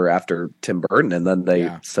over after Tim Burton, and then they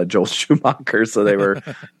said Joel Schumacher, so they were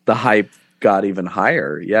the hype got even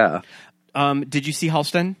higher. Yeah, Did you see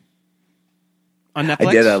Halston on Netflix?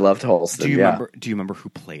 I did. I loved Halston. Do you remember who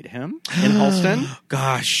played him in Halston?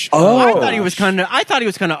 Gosh. Oh, I thought he was kind of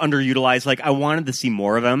underutilized. Like I wanted to see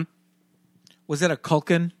more of him. Was it a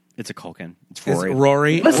Culkin? It's a Culkin. It's Is Rory.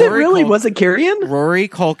 Rory? Was it Rory really? Culkin. Was it Carrion? Rory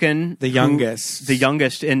Culkin, The youngest. the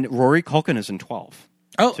youngest, and Rory Culkin is in 12.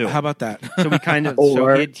 Oh, too. how about that? So we kind of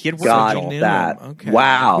Or he had worked got with Joel, knew that. him. Okay.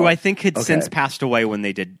 Wow. who I think had Okay. since passed away when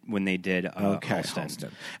they did Okay, Halston. Halston.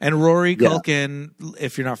 And Rory Yeah. Culkin,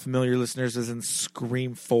 if you're not familiar, listeners, is in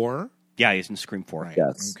Scream 4. Yeah, he's in Scream 4. Right.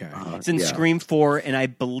 Yes. Okay. He's in Yeah. Scream 4, and I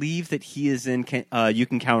believe that he is in You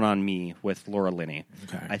Can Count on Me with Laura Linney.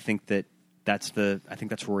 Okay. I think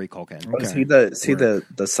that's Rory Culkin. Was Okay. he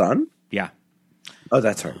the son? Yeah. Oh,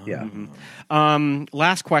 that's right. Yeah.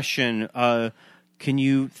 Last question. Can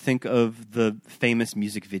you think of the famous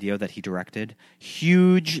music video that he directed?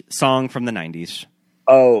 Huge song from the 90s.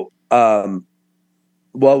 Oh,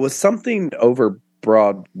 well, it was something over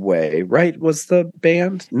Broadway, right? Was the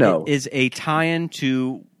band? No. It is a tie-in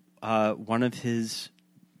to one of his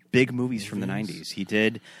big movies from the 90s. He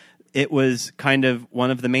did. It was kind of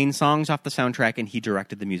one of the main songs off the soundtrack, and he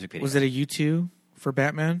directed the music video. Was it a U2 for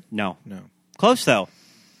Batman? No. No. Close, though.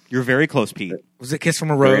 You're very close, Pete. Was it Kiss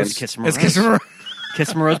from a Rose? Kiss from a It's Rose. Kiss from a Rose.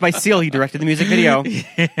 Kiss from a Rose by Seal. He directed the music video.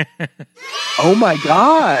 Oh my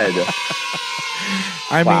God.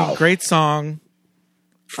 I Wow. mean, great song.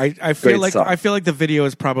 I feel Great like song. I feel like the video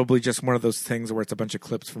is probably just one of those things where it's a bunch of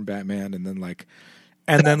clips from Batman and then like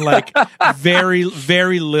very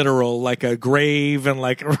very literal, like a grave and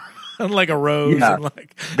like and like a rose Yeah. and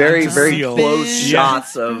like Very, and very seal. close Yeah.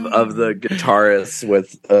 shots of the guitarists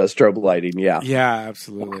with strobe lighting. Yeah. Yeah,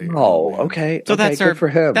 absolutely. Oh, okay. So okay, that's good our for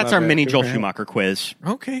him. That's Love our it. mini Good Joel for him. Schumacher quiz.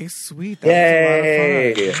 Okay, sweet.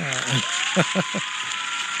 Yay. That was a lot of fun.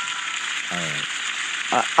 Yeah. All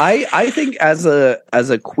right. I think as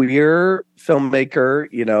a queer filmmaker,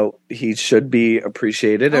 you know, he should be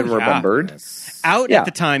appreciated and yeah. remembered. Yes. Out Yeah. at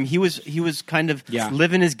the time, he was kind of Yeah.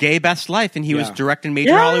 living his gay best life, and he was Yeah. directing major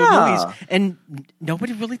Yeah. Hollywood movies, and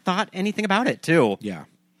nobody really thought anything about it. Too, Yeah.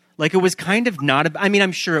 like it was kind of not. I mean,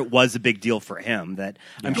 I'm sure it was a big deal for him. That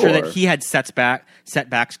I'm sure that Sure. he had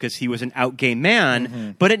setbacks because he was an out gay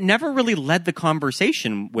man, but it never really led the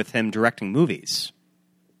conversation with him directing movies.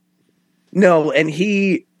 No, and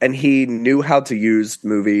he knew how to use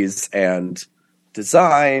movies and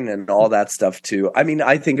design and all that stuff too. I mean,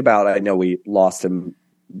 I know we lost him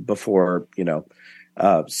before, you know,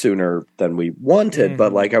 sooner than we wanted,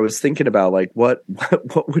 but like I was thinking about like what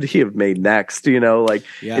would he have made next, you know? Like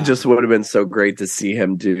Yeah. it just would have been so great to see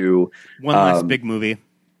him do One last big movie.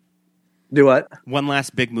 do what? One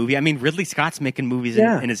last big movie. I mean, Ridley Scott's making movies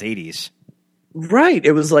Yeah. in his 80s. Right.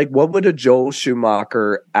 It was like, what would a Joel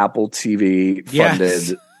Schumacher Apple TV funded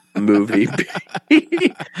Yes. movie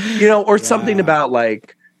be? You know, or something Yeah. about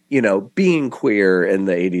like, you know, being queer in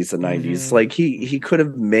the 80s and 90s. Mm-hmm. Like he could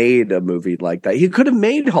have made a movie like that. He could have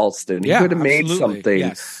made Halston. He Yeah, could have made absolutely. something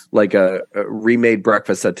Yes. like a remade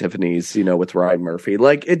Breakfast at Tiffany's, you know, with Ryan Murphy.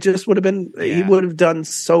 Like it just would have been, he Yeah. would have done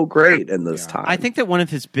so great in this Yeah. time. I think that one of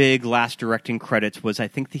his big last directing credits was I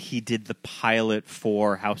think that he did the pilot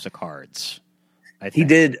for House of Cards. I think. he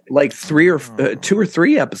did like 2 or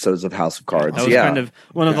 3 episodes of House of Cards. That was yeah. kind of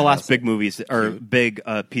one of the Yeah, last that's big movies or big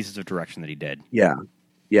pieces of direction that he did. Yeah.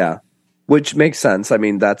 Yeah. Which makes sense. I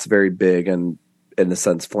mean, that's very big and in a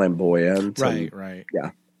sense flamboyant. Right, And right.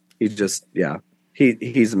 he just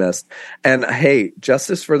he's missed. And hey,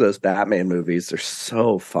 justice for those Batman movies. They're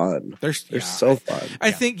so fun. They're so fun.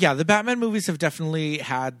 I think, the Batman movies have definitely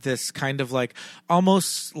had this kind of like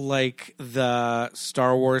almost like the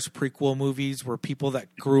Star Wars prequel movies where people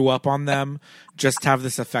that grew up on them just have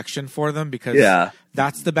this affection for them because Yeah.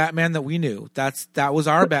 that's the Batman that we knew. That was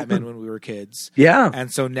our Batman when we were kids. Yeah.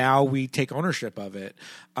 And so now we take ownership of it.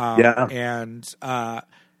 Yeah. And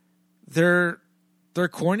they're they're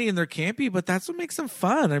corny and they're campy, but that's what makes them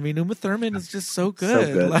fun. I mean, Uma Thurman is just so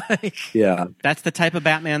good. good. Like, Yeah. That's the type of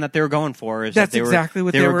Batman that they were going for. That's exactly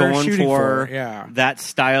what they were going shooting for. Yeah. That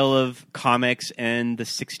style of comics and the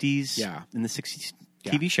 60s. Yeah. In the 60s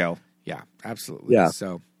TV show. yeah, absolutely. Yeah.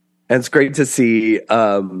 So And it's great to see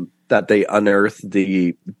that they unearthed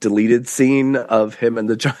the deleted scene of him and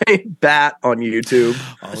the giant bat on YouTube.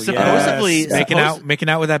 Supposedly- making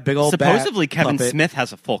out with that big old Supposedly, bat Kevin puppet. Smith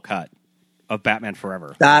has a full cut of Batman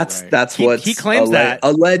Forever. That's what He claims that.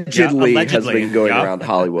 allegedly Yeah, has allegedly. been going Yeah. around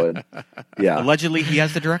Hollywood. Yeah, Allegedly, he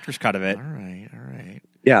has the director's cut of it. All right.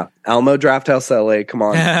 yeah. Alamo Drafthouse, LA. Come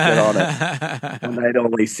on, get on it. One night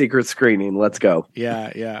only, secret screening. Let's go.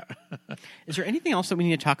 Yeah. Is there anything else that we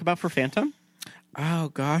need to talk about for Phantom? Oh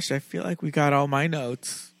gosh, I feel like we got all my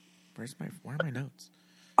notes. Where are my notes?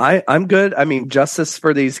 I'm good. I mean, justice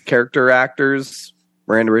for these character actors.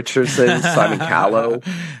 Miranda Richardson, Simon Callow.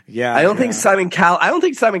 Yeah, I don't think Simon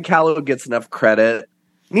Callow gets enough credit.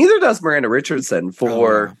 Neither does Miranda Richardson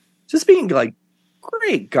for just being like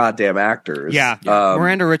great goddamn actors. Yeah.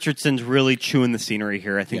 Miranda Richardson's really chewing the scenery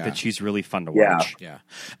here. I think that she's really fun to watch. Yeah.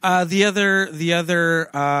 The other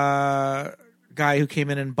guy who came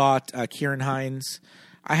in and bought Kieran Hines.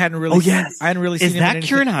 I hadn't really. I hadn't really seen Is him. that in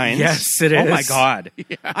Kieran Hines? Yes, it is. Oh my god!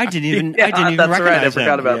 I didn't even. Yeah, I didn't even that's recognize right. I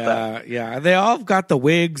forgot him. about that. Yeah, they all got the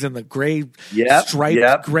wigs and the gray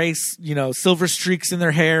striped, gray, silver streaks in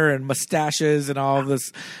their hair and mustaches and all of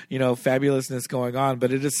this, fabulousness going on.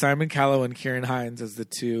 But it is Simon Callow and Kieran Hines as the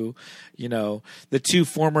two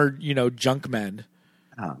former, junk men.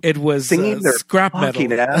 It was singing their scrap fucking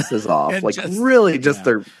metal asses off, And like just- really, just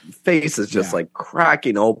their faces just like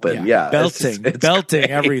cracking open. Yeah, belting it's belting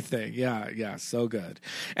great. everything. Yeah, so good.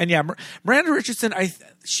 And yeah, Miranda Richardson,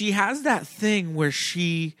 she has that thing where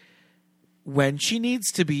when she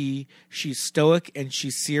needs to be, she's stoic and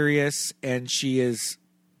she's serious and she is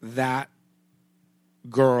that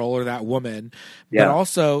girl or that woman, but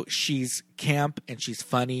also she's camp and she's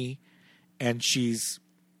funny and she's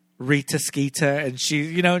Rita Skeeter, and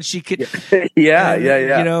she, and she could,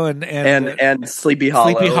 and Sleepy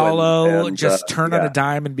Hollow, and, just turn on a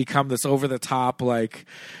dime and become this over the top like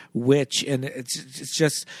witch, and it's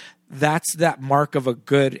just that's that mark of a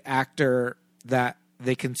good actor that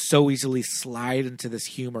they can so easily slide into this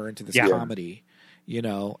humor, into this comedy,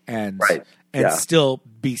 and still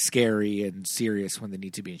be scary and serious when they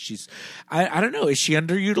need to be. And she's, I don't know, is she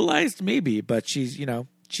underutilized? Maybe, but she's,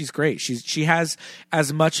 she's great. She has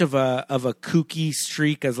as much of a kooky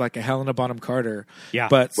streak as like a Helena Bonham Carter,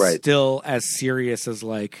 but still as serious as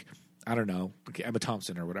like, I don't know, Emma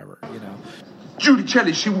Thompson or whatever. Judy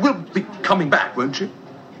Shelley, she will be coming back, won't she? You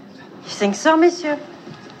think so, monsieur?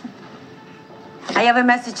 I have a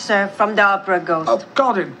message, sir, from the opera ghost. Oh,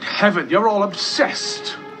 God in heaven, you're all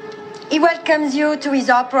obsessed. He welcomes you to his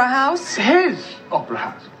opera house His opera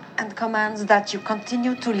house. and commands that you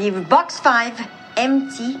continue to leave box 5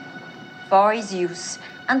 empty for his use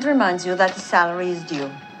and reminds you that his salary is due.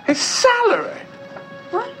 His salary?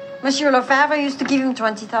 What? Monsieur Lefebvre used to give him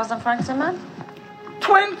 20,000 francs a month.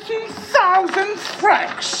 20,000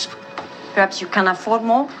 francs! Perhaps you can afford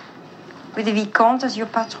more with the Vicomte as your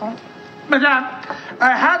patron. Madame,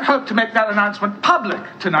 I had hoped to make that announcement public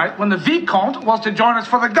tonight when the Vicomte was to join us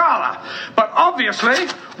for the gala. But obviously,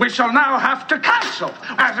 we shall now have to cancel.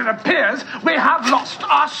 As it appears, we have lost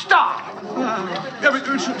our star.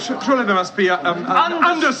 Surely there must be an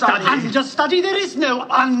understudy. Understudy? There is no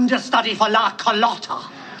understudy for La Carlotta.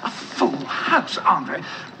 A full house, Andre.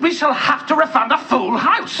 We shall have to refund a full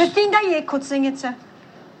house. Christine Daillet could sing it, sir.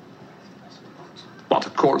 What, a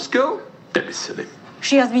chorus girl? Don't be silly.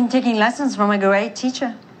 She has been taking lessons from a great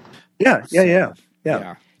teacher. Yeah. So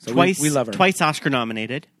Twice, we love her. Twice Oscar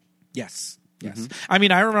nominated. Yes. I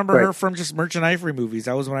mean, I remember her from just Merchant Ivory movies.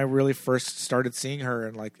 That was when I really first started seeing her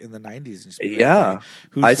in the 90s.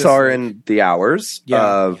 And I saw her in The Hours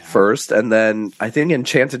first, and then I think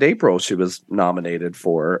Enchanted April she was nominated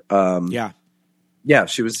for.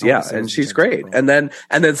 She was. And she's great. And then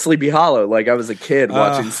Sleepy Hollow. Like I was a kid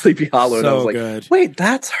watching Sleepy Hollow, and I was like, good. "Wait,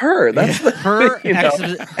 that's her. That's Her,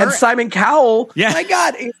 and Simon Cowell. Yeah. My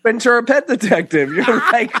God, Ace Ventura: Pet Detective. You're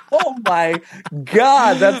like, oh my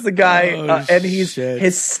God, that's the guy, and he's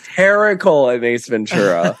hysterical in Ace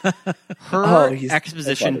Ventura. Her he's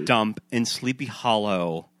exposition so dump in Sleepy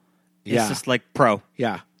Hollow is Yeah. just like pro.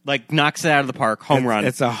 Yeah. Like knocks it out of the park, home run.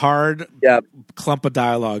 It's a hard clump of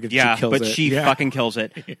dialogue. And she kills it. she fucking kills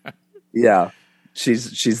it. Yeah.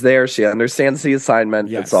 She's there. She understands the assignment.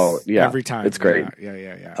 Yes. It's all every time. It's great.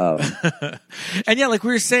 Yeah. And like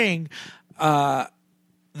we were saying,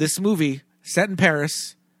 this movie set in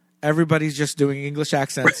Paris, everybody's just doing English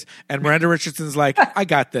accents, and Miranda Richardson's like, I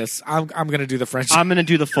got this. I'm going to do the French. I'm going to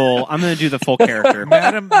do the full character.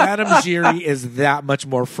 Madame Giry is that much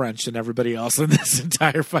more French than everybody else in this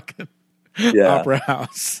entire fucking opera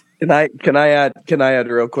house. Can I add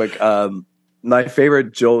real quick? My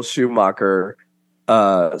favorite Joel Schumacher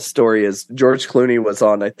story is George Clooney was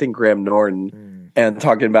on, I think, Graham Norton, and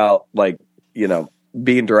talking about, like, you know,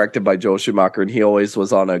 being directed by Joel Schumacher, and he always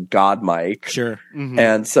was on a God mic. Sure. Mm-hmm.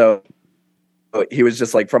 And so he was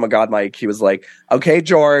just like, from a God mic, he was like, okay,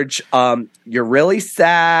 George, you're really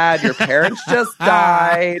sad. Your parents just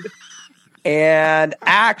died. And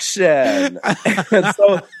action. And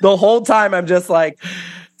so the whole time I'm just like,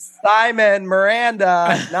 Simon,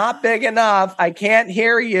 Miranda, not big enough. I can't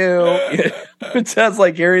hear you. It's just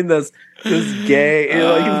like hearing this gay,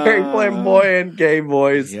 like very flamboyant gay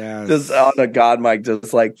voice, just on a God mic,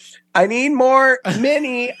 just like, I need more,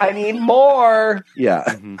 Minnie. I need more. Yeah.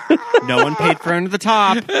 Mm-hmm. No one paid for Under the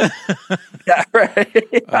Top. Yeah, right.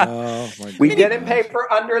 Yeah. Oh, my God. We didn't pay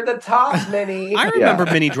for Under the Top, Minnie. I remember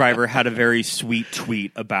Minnie Driver had a very sweet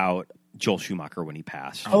tweet about Joel Schumacher when he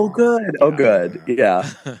passed. Oh, good. Oh, good. Yeah.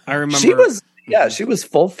 I remember she was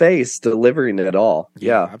full face delivering it all.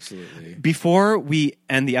 Yeah. Absolutely. Before we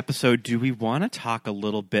end the episode, do we want to talk a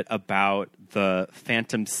little bit about the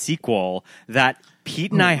Phantom sequel that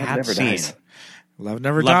Pete and I have seen? Love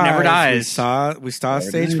Never Love Never Dies. We saw a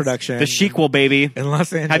stage production. The sequel, baby. In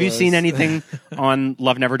Los Angeles. Have you seen anything on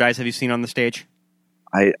Love Never Dies? Have you seen on the stage?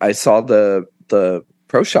 I saw the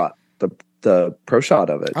pro shot, the pro shot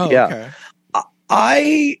of it. Oh, yeah. okay.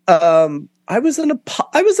 I was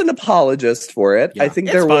an apologist for it. Yeah. I think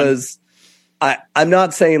It's there fun. was. I'm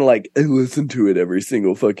not saying like I listen to it every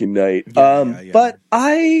single fucking night. Yeah. But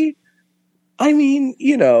I mean,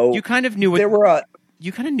 you know, You kind of knew what there were.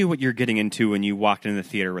 you kind of knew what you're getting into when you walked into the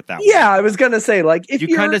theater with that one. Yeah, I was gonna say, like, if You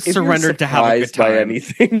you're kinda if you're surrendered to have a good surprised by time.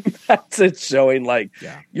 anything that's it showing, like,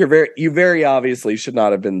 you very obviously should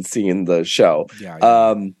not have been seeing the show.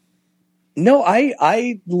 Yeah. No,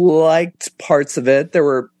 I liked parts of it. There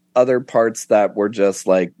were other parts that were just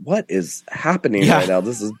like, what is happening right now?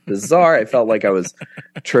 This is bizarre. I felt like I was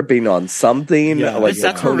tripping on something, like the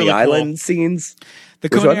That's Coney really cool. Island scenes. The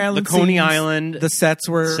Which Coney one? Island The Coney scenes, Island the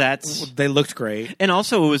sets they looked great. And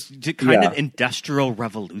also it was kind of industrial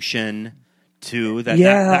revolution too. That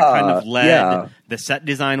kind of led the set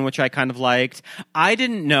design, which I kind of liked. I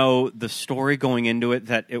didn't know the story going into it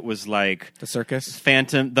that it was like The circus.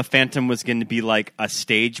 The Phantom was going to be like a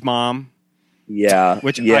stage mom. Yeah.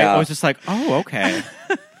 Which I was just like, oh, okay.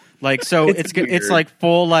 Like, so it's like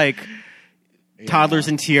full like toddlers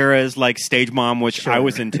and tiaras, like stage mom, which I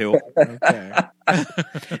was into. Okay.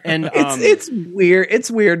 And it's weird. It's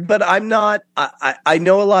weird, but I'm not. I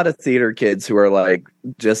know a lot of theater kids who are like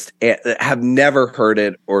just have never heard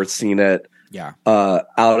it or seen it. Yeah.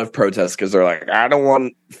 Out of protest because they're like, I don't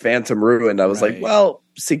want Phantom ruined. I was like, well,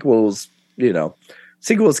 sequels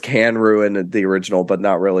can ruin the original, but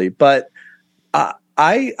not really. But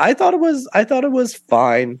I thought it was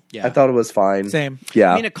fine. Yeah. I thought it was fine. Same.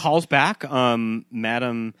 Yeah. I mean, it calls back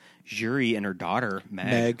Madame Jury and her daughter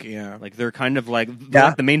Meg. Yeah. Like they're kind of like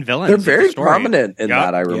the main villains. They're of very the story. prominent in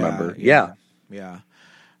that. I remember. Yeah.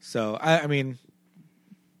 So I mean,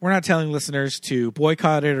 we're not telling listeners to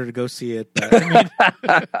boycott it or to go see it, but I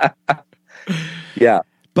mean, yeah.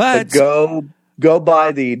 But go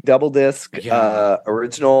buy the double disc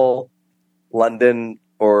original London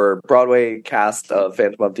or Broadway cast of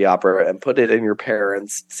Phantom of the Opera and put it in your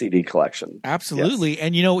parents' CD collection. Absolutely.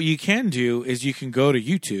 And you know what you can do is you can go to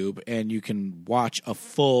YouTube and you can watch a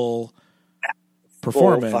full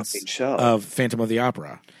performance fucking show of Phantom of the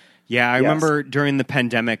Opera. Yeah, I remember during the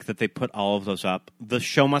pandemic that they put all of those up. The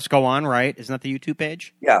show must go on, right? Isn't that the YouTube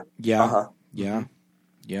page? Yeah. Yeah. Uh-huh. Yeah.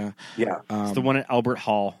 Yeah. Yeah. It's the one at Albert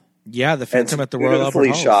Hall. Yeah, the Phantom at the Royal Albert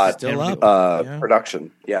Hall shot is still up.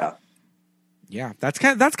 production. Yeah. Yeah, that's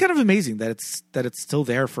kind of amazing that it's still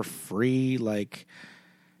there for free. Like,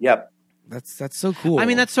 yep, that's so cool. I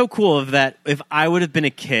mean, that's so cool. Of that, if I would have been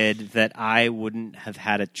a kid, that I wouldn't have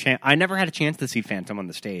had a chance. I never had a chance to see Phantom on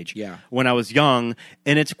the stage. Yeah. When I was young,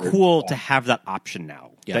 and it's cool to have that option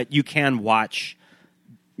now that you can watch.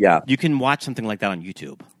 Yeah, you can watch something like that on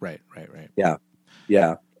YouTube. Right. Yeah,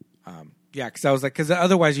 yeah. Yeah, because I was like, because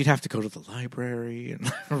otherwise you'd have to go to the library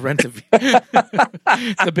and rent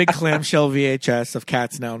the big clamshell VHS of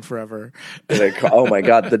Cats Now and Forever. Oh my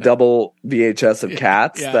God, the double VHS of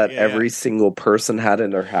Cats that every single person had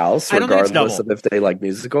in their house, regardless of if they like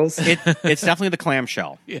musicals. It's definitely the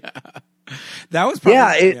clamshell. Yeah, that was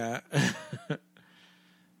probably,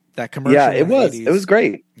 that commercial. Yeah, it was. 80s. It was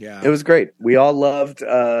great. Yeah, it was great. We all loved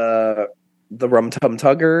the Rum Tum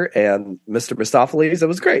Tugger and Mr. Mistopheles. It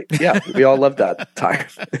was great. Yeah, we all loved that time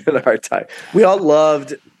in our time. We all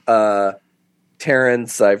loved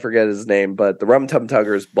Terrence, I forget his name, but the Rum Tum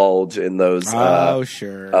Tugger's bulge in those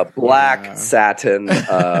black satin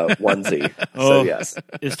onesie. So yes.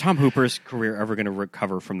 Is Tom Hooper's career ever going to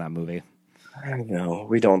recover from that movie? I don't know.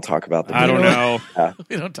 We don't talk about the I don't know.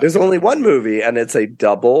 Yeah. There's only one movie, and it's a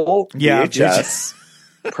double VHS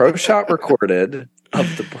Pro Shot recorded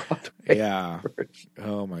of the Broadway. Yeah.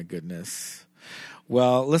 Oh my goodness.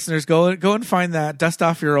 Well, listeners, go and find that. Dust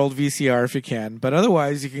off your old VCR if you can. But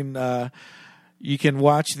otherwise, you can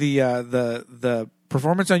watch the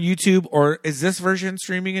performance on YouTube. Or is this version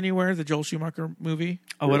streaming anywhere? The Joel Schumacher movie?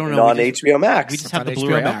 Oh, I don't know. On HBO Max. We just have the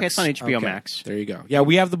Blu-ray. Okay, it's on HBO Max. There you go. Yeah,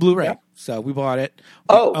 we have the Blu-ray, so we bought it.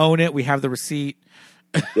 We own it. We have the receipt.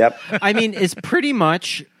 Yep. I mean, is pretty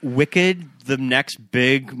much Wicked the next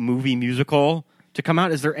big movie musical to come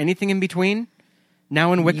out? Is there anything in between?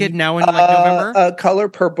 Now in Wicked, now in November? Color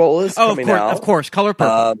Purple is coming out. Of course, Color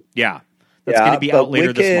Purple. That's going to be out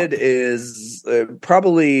later this month. Wicked is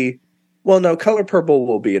probably... Well, no, Color Purple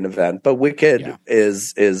will be an event, but Wicked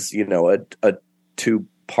is a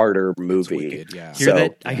two-parter movie. Wicked, yeah.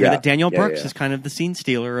 I hear that Danielle Brooks is kind of the scene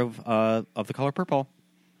stealer of the Color Purple.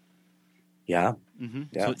 Yeah. Mm-hmm.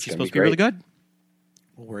 Yeah, so she's supposed to be really good.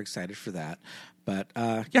 Well, we're excited for that. But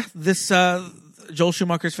this Joel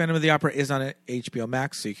Schumacher's Phantom of the Opera is on HBO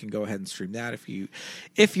Max, so you can go ahead and stream that if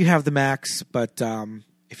you have the Max. But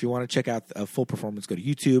if you want to check out a full performance, go to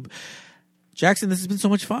YouTube. Jackson, this has been so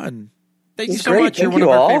much fun. Thank you so much. You're one of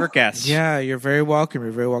our favorite guests. Yeah, you're very welcome.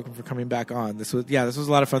 You're very welcome for coming back on. This was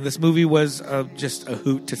a lot of fun. This movie was just a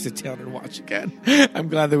hoot to sit down and watch again. I'm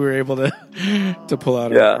glad that we were able to pull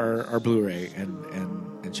out our Blu-ray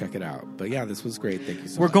and check it out. But yeah, this was great. Thank you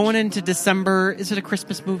so much. We're going into December. Is it a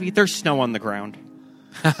Christmas movie? There's snow on the ground.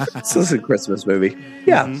 This is a Christmas movie.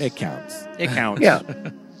 Yeah. Mm-hmm. It counts. It counts. Yeah.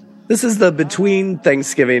 This is the between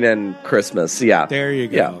Thanksgiving and Christmas. Yeah. There you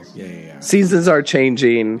go. Yeah. Seasons are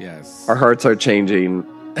changing. Yes. Our hearts are changing.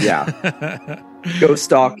 Yeah. Go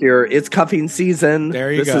stalk it's cuffing season. There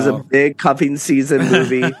you this go. This is a big cuffing season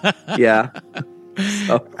movie. Yeah.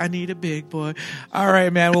 So. I need a big boy. All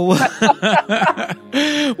right, man. Well,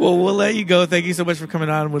 we'll let you go. Thank you so much for coming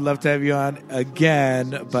on. We'd love to have you on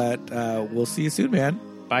again, but we'll see you soon, man.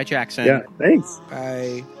 Bye, Jackson. Yeah, thanks.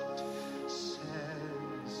 Bye.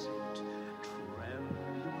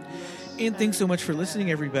 And thanks so much for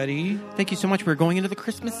listening, everybody. Thank you so much. We're going into the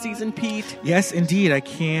Christmas season, Pete. Yes, indeed. I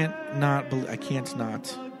can't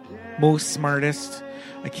not. Most smartest.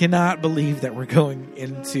 I cannot believe that we're going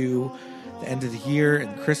into the end of the year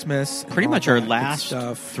and Christmas. Pretty much our last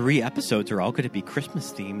 3 episodes are all going to be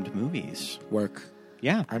Christmas-themed movies. Work.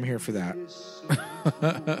 Yeah. I'm here for that.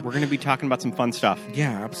 We're going to be talking about some fun stuff.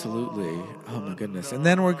 Yeah, absolutely. Oh, my goodness. And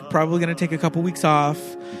then we're probably going to take a couple weeks off.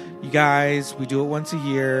 You guys, we do it once a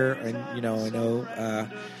year. And, I know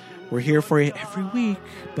we're here for you every week,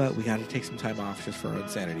 but we got to take some time off just for our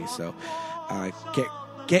insanity. So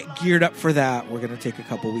get geared up for that. We're going to take a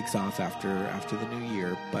couple weeks off after the new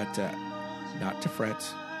year, but not to fret.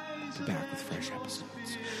 We'll be back with fresh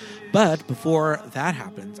episodes. But before that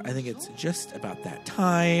happens, I think it's just about that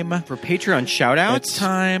time. For Patreon shout-outs? It's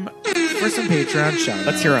time for some Patreon shout-outs.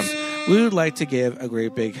 Let's hear them. We would like to give a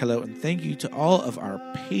great big hello and thank you to all of our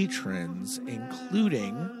patrons,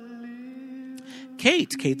 including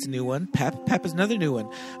Kate. Kate's a new one. Pep is another new one.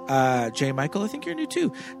 J. Michael, I think you're new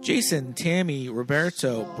too. Jason, Tammy,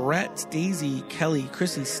 Roberto, Brett, Daisy, Kelly,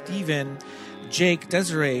 Chrissy, Steven, Jake,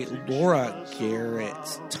 Desiree, Laura,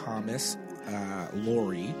 Garrett, Thomas,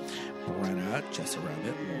 Lori, Brenna, Jessa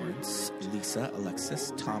Rabbit, Lawrence, Lisa,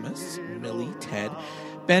 Alexis, Thomas, Millie, Ted,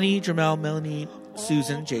 Benny, Jamel, Melanie,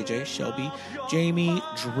 Susan, JJ, Shelby, Jamie,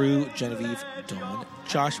 Drew, Genevieve, Dawn,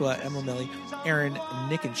 Joshua, Emma, Millie, Aaron,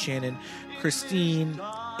 Nick and Shannon, Christine,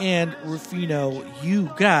 and Rufino.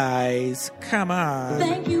 You guys, come on.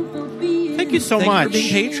 Thank you so much. Thank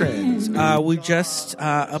you for being patrons. We just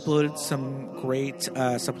uploaded some great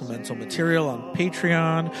supplemental material on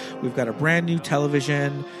Patreon. We've got a brand new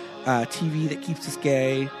television, TV that keeps us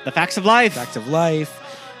gay. The Facts of Life. Facts of Life.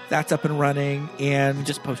 That's up and running. And we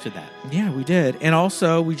just posted that. Yeah, we did. And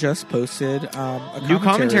also, we just posted a new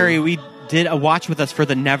commentary. We did a watch with us for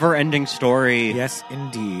the Never Ending Story. Yes,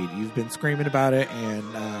 indeed. You've been screaming about it, and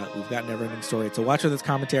we've got Never Ending Story. It's a watch with us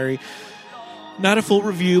commentary. Not a full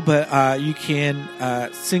review, but you can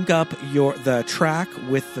sync up the track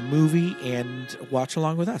with the movie and watch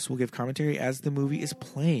along with us. We'll give commentary as the movie is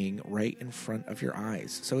playing right in front of your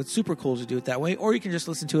eyes. So it's super cool to do it that way, or you can just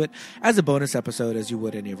listen to it as a bonus episode as you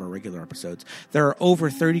would any of our regular episodes. There are over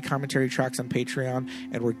 30 commentary tracks on Patreon,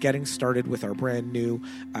 and we're getting started with our brand new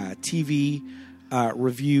TV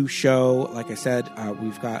review show. Like I said,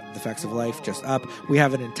 we've got The Facts of Life just up. We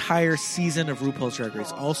have an entire season of RuPaul's Drag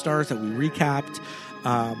Race All-Stars that we recapped.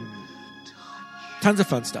 Tons of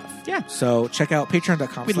fun stuff. Yeah. So check out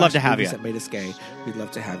patreon.com. We'd love to have you. That made us gay. We'd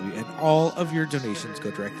love to have you. And all of your donations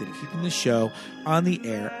go directly to keeping the show on the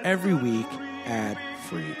air every week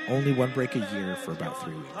ad-free. Only one break a year for about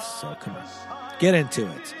 3 weeks. So come on. Get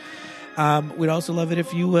into it. We'd also love it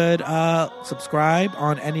if you would subscribe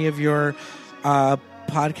on any of your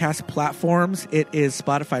podcast platforms. It is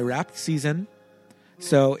Spotify Wrapped season.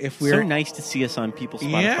 So if we're so nice to see us on people's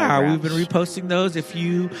Spotify Wrapped. We've been reposting those. If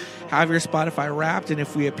you have your Spotify Wrapped, and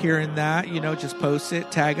if we appear in that, just post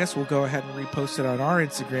it, tag us. We'll go ahead and repost it on our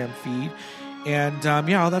Instagram feed. And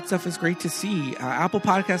all that stuff is great to see. Apple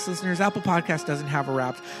Podcast listeners, Apple Podcast doesn't have a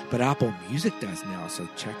Wrapped, but Apple Music does now. So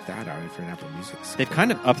check that out if you're an Apple Music. They've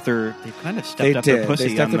kind of stepped up their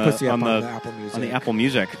pussy on the Apple Music. On the Apple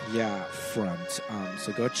Music. Yeah, front.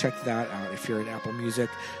 So go check that out if you're an Apple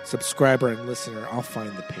Music subscriber and listener. I'll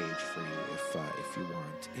find the page for you if you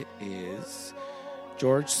want. It is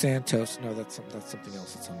George Santos. No, that's something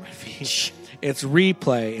else that's on my feed. It's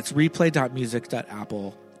Replay. It's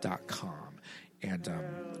replay.music.apple.com. And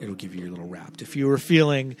it'll give you your little Wrapped if you were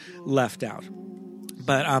feeling left out.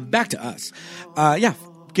 But back to us.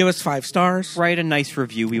 Give us 5 stars. Write a nice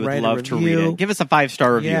review. We would love to read it. Give us a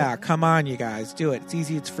 5-star review. Yeah, come on, you guys. Do it. It's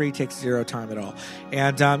easy. It's free. It takes 0 time at all.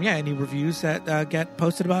 And, any reviews that get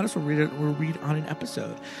posted about us, we'll read on an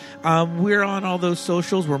episode. We're on all those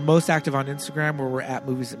socials. We're most active on Instagram, where we're at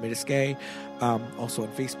Movies That Made Us Gay. Also on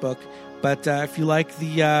Facebook. But if you like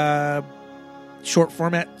the short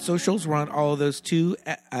format socials, we're on all of those too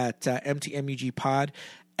at MTMUG Pod,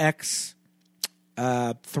 X,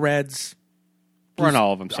 Threads. We're on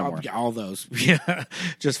all of them somewhere. All those. Yeah,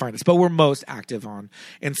 just find us. But we're most active on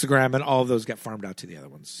Instagram, and all of those get farmed out to the other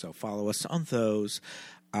ones. So follow us on those.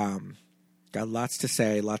 Got lots to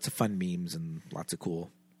say, lots of fun memes, and lots of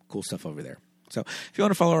cool stuff over there. So if you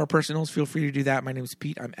want to follow our personals, feel free to do that. My name is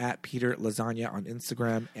Pete. I'm at Peter Lasagna on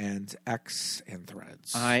Instagram and X and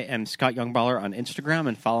Threads. I am Scott Youngballer on Instagram,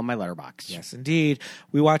 and follow my letterbox. Yes, indeed.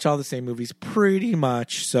 We watch all the same movies pretty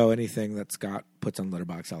much, so anything that Scott puts on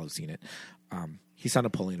Letterboxd, I'll have seen it. He saw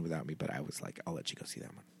Napoleon without me, but I was like, I'll let you go see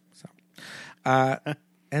that one. So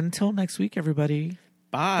until next week, everybody.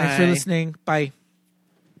 Bye. Thanks for listening. Bye.